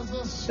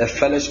 the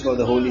fellowship of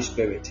the Holy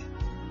Spirit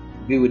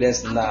be with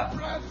us now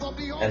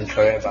and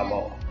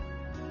forevermore.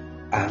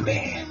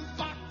 Amen.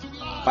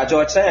 But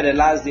your child, the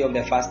last day of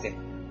the fasting,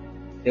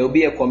 there will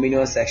be a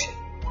communion section.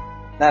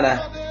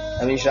 Nana.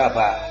 I mean,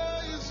 sharper.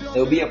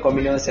 There will be a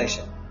communion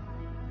session.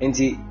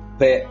 Inti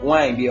pe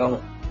wine be on,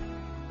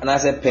 and I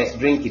said pe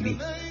drink be,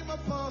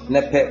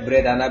 ne pe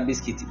bread and a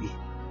biscuit be,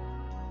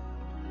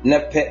 ne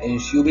pe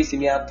and shoe be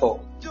simi ato.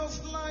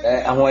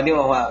 And when you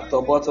want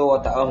to bottle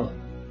water on,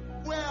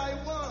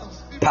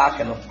 pack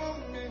no,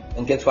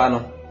 and get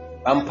one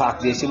pack.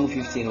 They say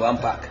 15 one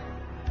pack.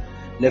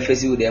 Ne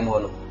face you them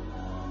one.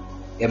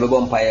 Ebe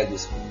bon paya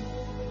goose.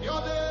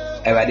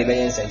 Eba de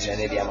be century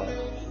ne dia mo.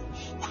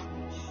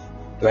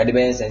 Ready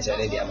Ben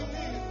Century.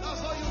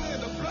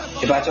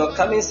 About your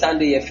coming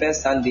Sunday, your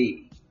first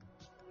Sunday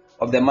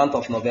of the month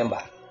of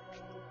November.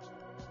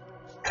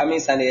 Coming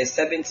Sunday,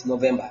 7th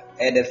November,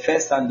 and the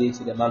first Sunday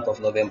to the month of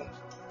November.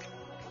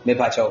 Me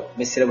pacho,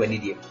 me sere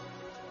wenidie.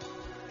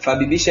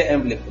 Fabibisha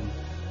envelope.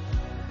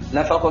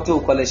 Na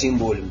fakoto collection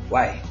bowl.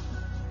 Why?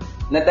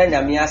 Na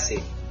danya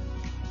miase.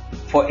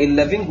 For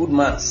 11 good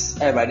months,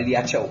 everybody di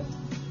acho.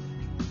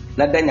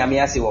 Na danya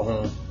miase wo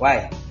ho.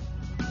 Why?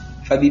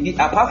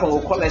 Apart from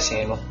our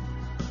collection,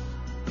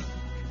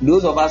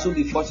 those of us who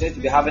be fortunate to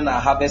be having our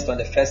harvest on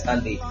the first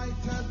Sunday,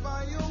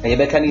 and you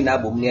better need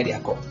to near the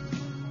call.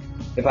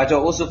 If I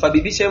also for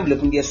baby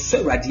envelope, they are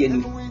so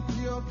radiant.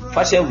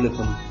 Fashion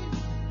envelope,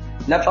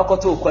 not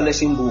faculty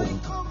collection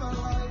boom,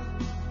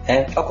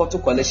 and faculty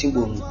collection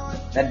boom.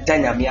 That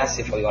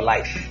dynamic for your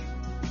life,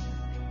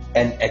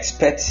 and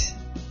expect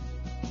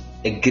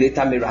a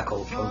greater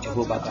miracle from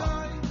Jehovah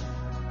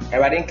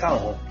God. I didn't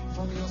count.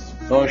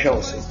 Don't show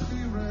so.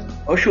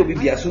 Osho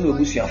bibi aso no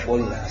busu afo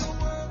nyas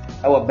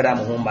awo bra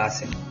mo ho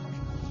mbaase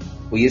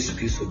o Yesu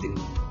Kristo din.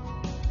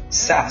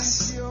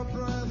 SAS,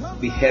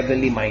 be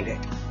heavenly minded.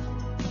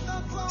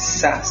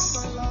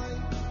 SAS,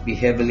 be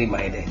heavenly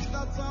minded.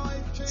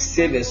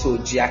 Save so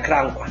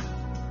jiakra nkwa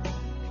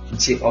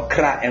ji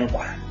okra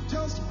enkwa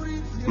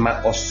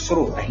ma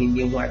osoro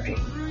ahenye hu adwen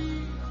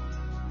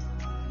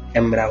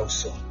emra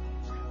oso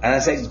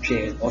anasa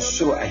dwen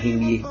osoro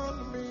ahenye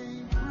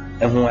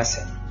ehu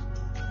ase.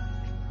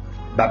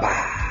 Bye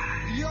bye.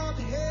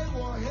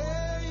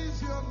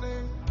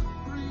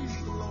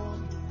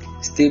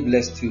 Stay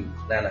blessed too,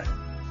 Nana.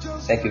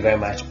 Thank you very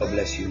much. God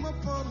bless you.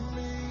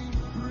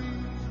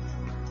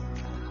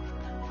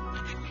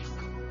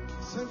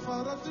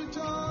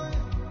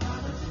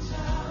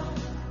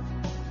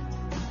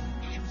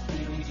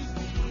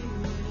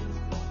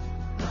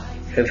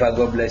 Favor,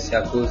 God bless you.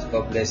 Akos,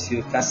 God bless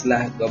you.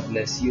 Kasla, God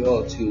bless you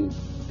all too.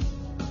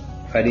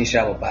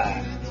 Fadisha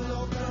Mopa.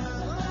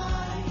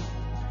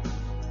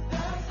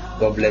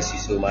 God bless you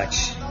so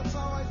much.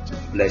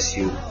 Bless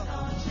you.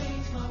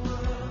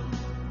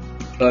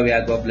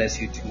 Gloria, God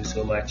bless you too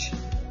so much.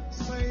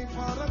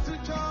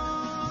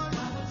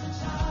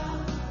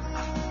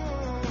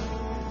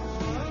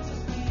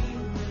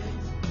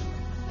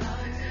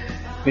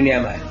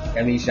 Miniama.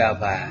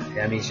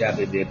 Yamisha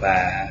baby.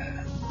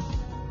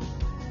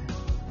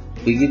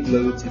 We give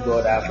glory to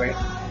God, our friend.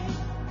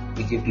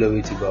 We give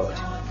glory to God.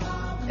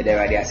 And the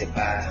radio say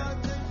pa.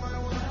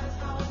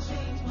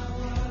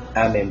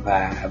 Amen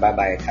pa. Bye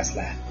bye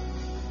Kasla.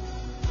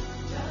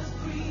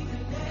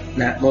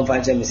 Na mo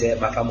fancha me say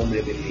ma fa mo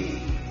mre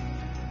baby.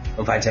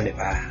 Mo fancha me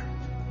pa.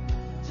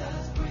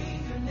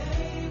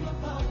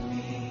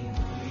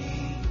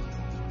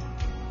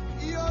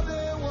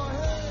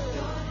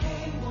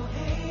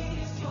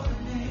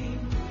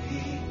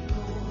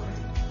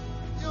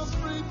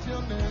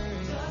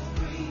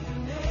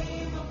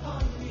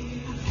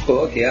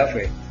 Oh, okay,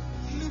 Alfred.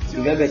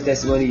 You have a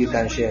testimony you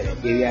can share.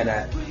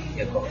 Ariana,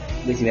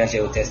 let me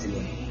share your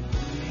testimony.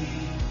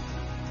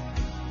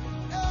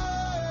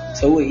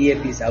 So we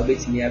earpiece, I'll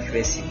bet me a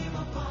phrase.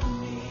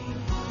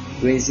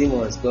 Rain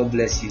Simmons, God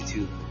bless you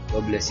too.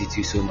 God bless you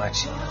too so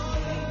much.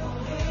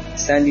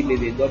 Sandy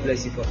baby, God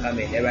bless you for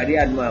coming. Everybody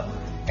admire.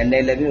 And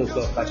then 11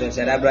 o'clock, Patron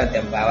Sarah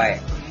Brantem, Bawai.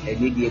 A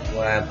media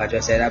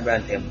Patron Sarah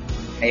Brantem.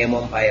 I am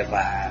on fire.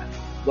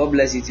 God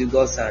bless you too,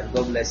 God's son.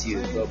 God bless you.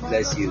 God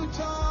bless you.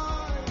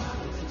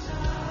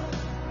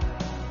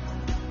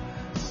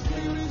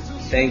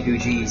 Thank you,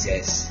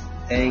 Jesus.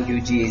 Thank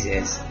you,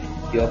 Jesus.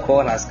 Your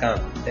call has come.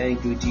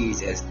 Thank you,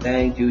 Jesus.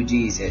 Thank you,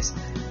 Jesus.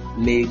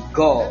 May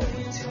God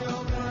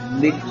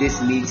make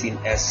this meeting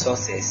a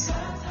success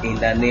in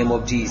the name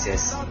of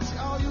Jesus.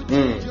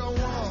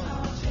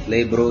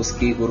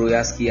 Lebroski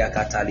Guruyaski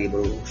Akatali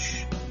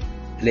Brush.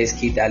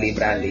 Leski Dali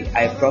Brandi.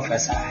 I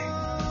prophesy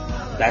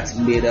that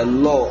may the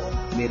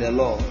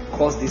Lord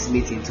cause this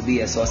meeting to be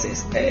a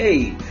success.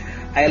 Hey,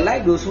 I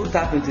like those who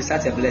tap into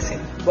such a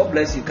blessing. God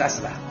bless you,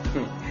 Kasla.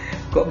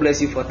 God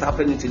bless you for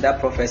tapping into that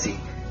prophecy.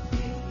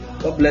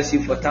 God bless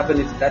you for tapping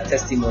into that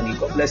testimony.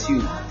 God bless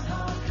you.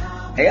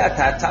 I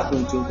tap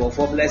into go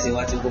for blessing,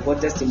 what to go for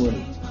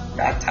testimony.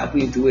 That tap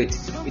into it.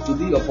 It will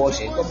be your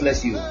portion. God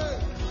bless you.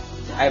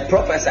 I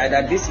prophesy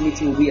that this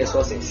meeting will be a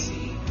success.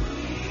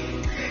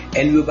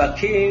 And we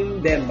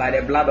overcame them by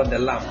the blood of the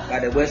Lamb, by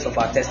the words of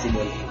our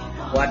testimony.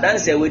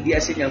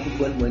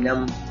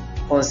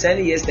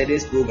 Concerning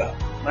yesterday's program,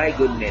 my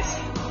goodness,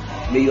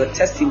 may your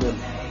testimony,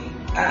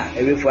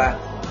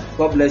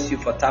 God bless you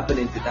for tapping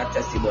into that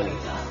testimony.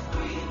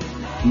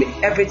 May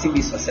everything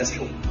be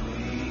successful.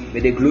 May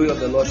the glory of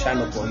the Lord shine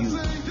upon you.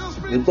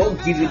 May God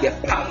give you the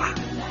power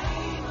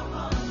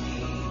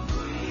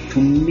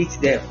to meet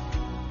them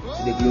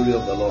to the glory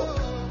of the Lord.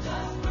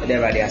 And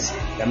then right there,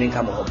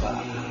 come on,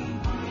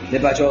 the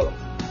battle.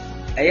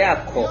 I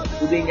call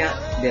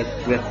the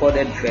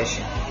recorded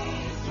version.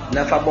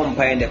 Nafa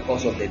bomba in the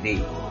course of the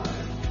day.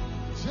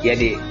 Yeah,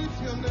 the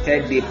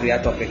third day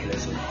prayer topic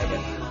lesson.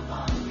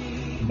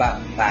 Bye.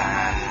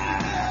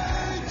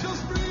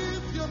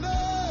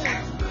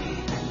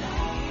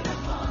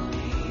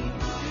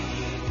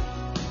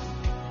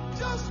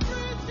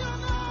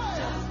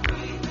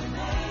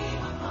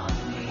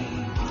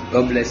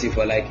 God bless you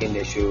for liking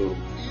the show.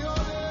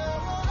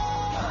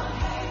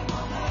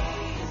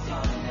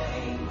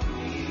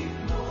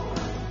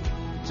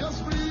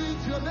 Just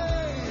breathe your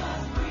name.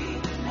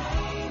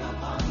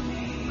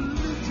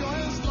 Lift your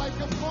hands like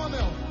a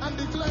funnel and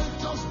declare,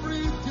 just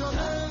breathe your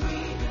name.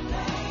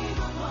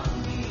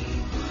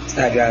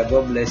 Saga,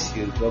 God bless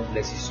you. God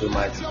bless you so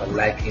much for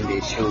liking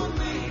the show.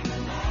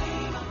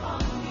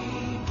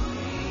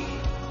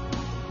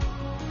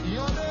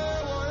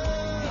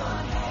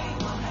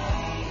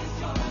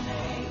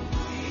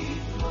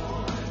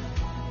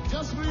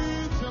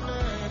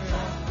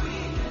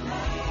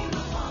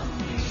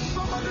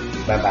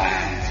 Bye-bye.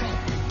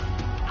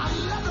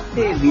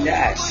 Hey,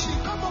 Bidash.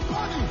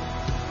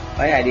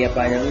 Why are they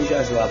upon your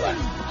mission?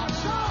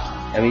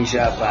 I mean,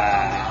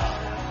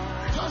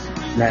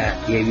 na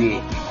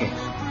yewi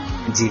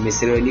nti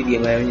mesero ni bi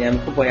ma nyam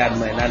popo ya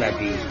ma na na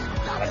bi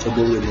acho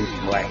go we mu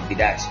why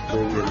Bidash go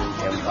we mu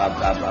tem ba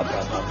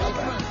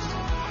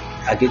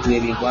aketu e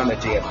bi kwa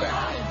meto ye pra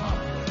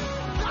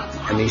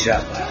I mean,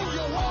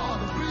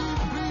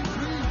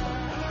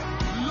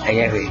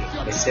 ayawe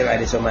mesera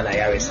de so man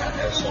ayawe sa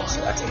so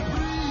ate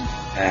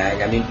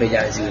yamin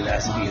pejanzi na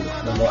asibi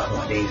no mo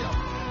ahode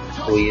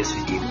o Yesu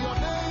di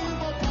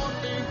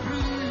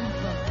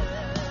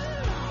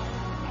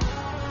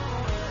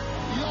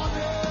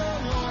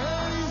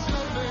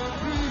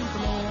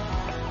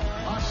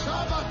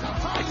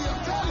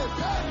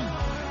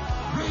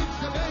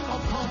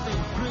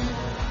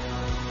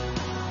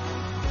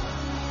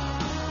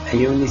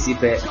ayo ni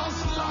sipe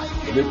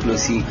ebe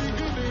close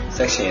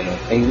section no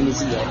ayo ni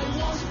si ya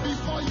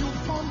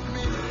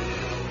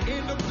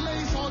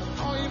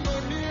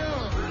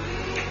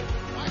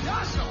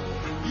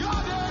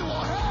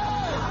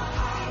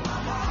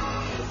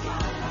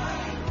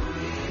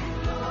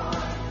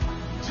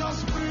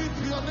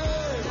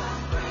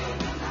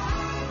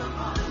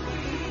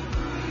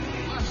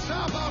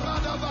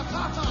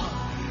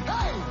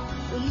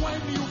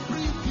When you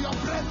breathe your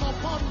breath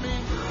upon me,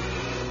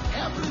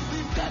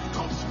 everything that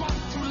comes back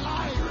to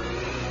life,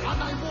 and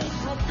I move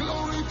from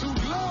glory to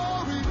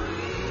glory.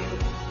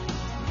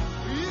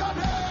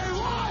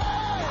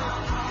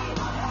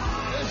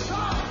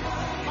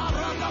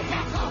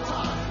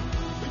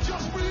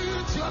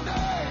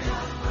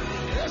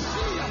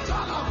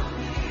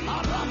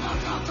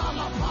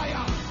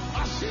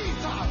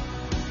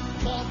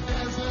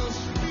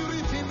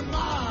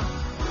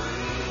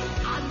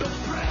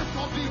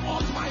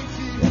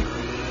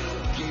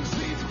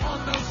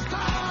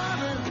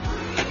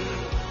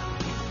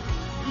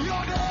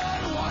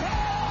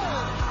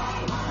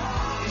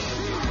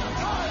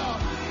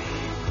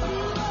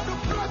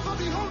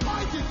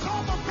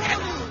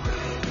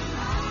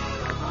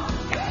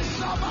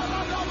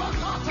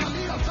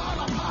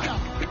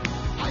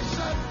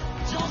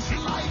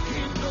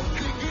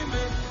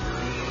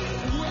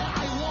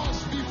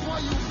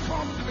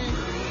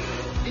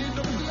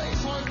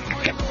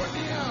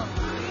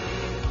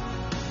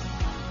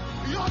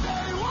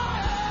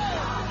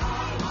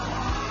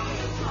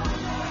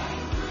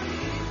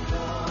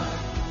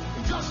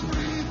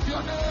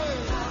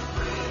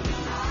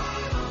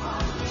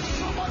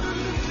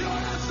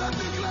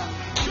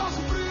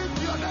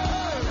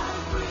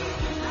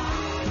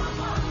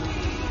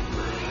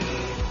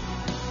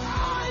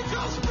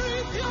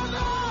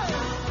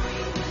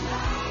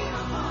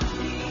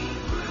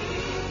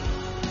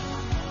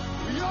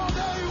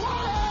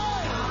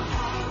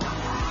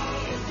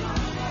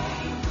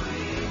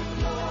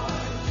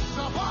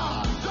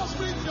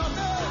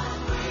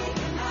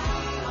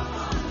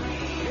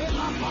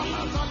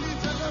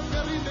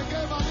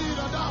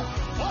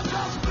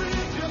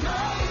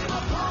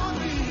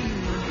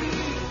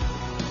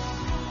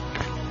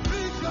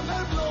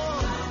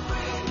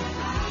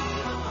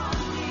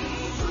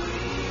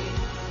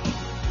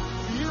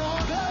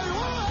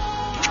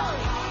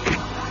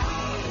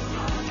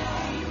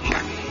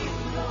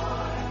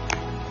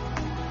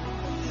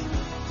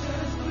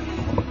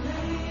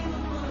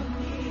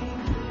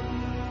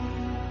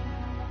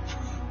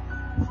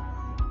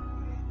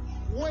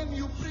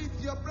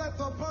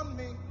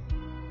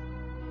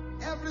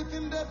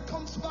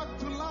 comes back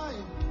to life,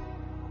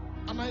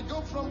 and I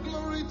go from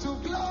glory to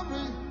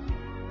glory.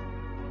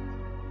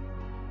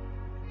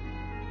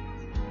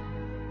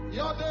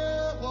 Your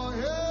name, oh,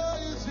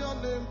 here is your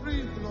name,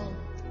 breathe, Lord.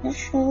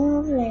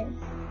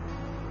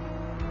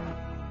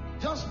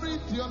 Just breathe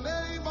your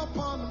name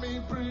upon me,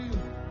 breathe.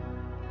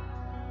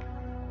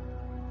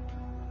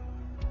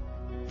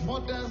 For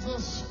there's a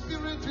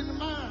spirit in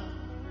man,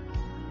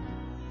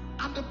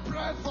 and the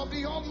breath of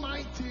the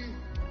Almighty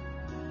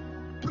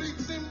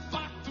brings him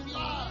back to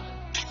life.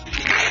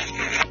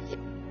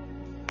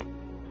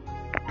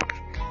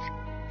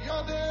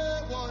 Your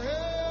name, oh,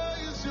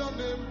 here is your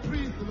name,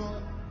 breathe,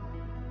 Lord.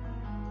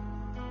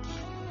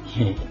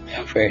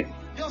 Alfred,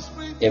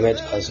 you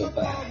went also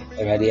by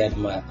a radiant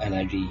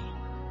energy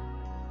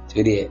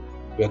to the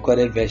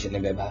recorded version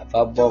of the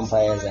Fab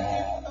Bonfires.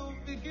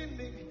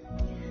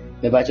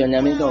 The Baton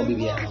Yamin don't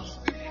be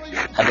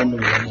I don't know,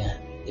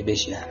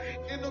 Ibisha.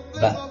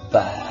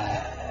 Bye.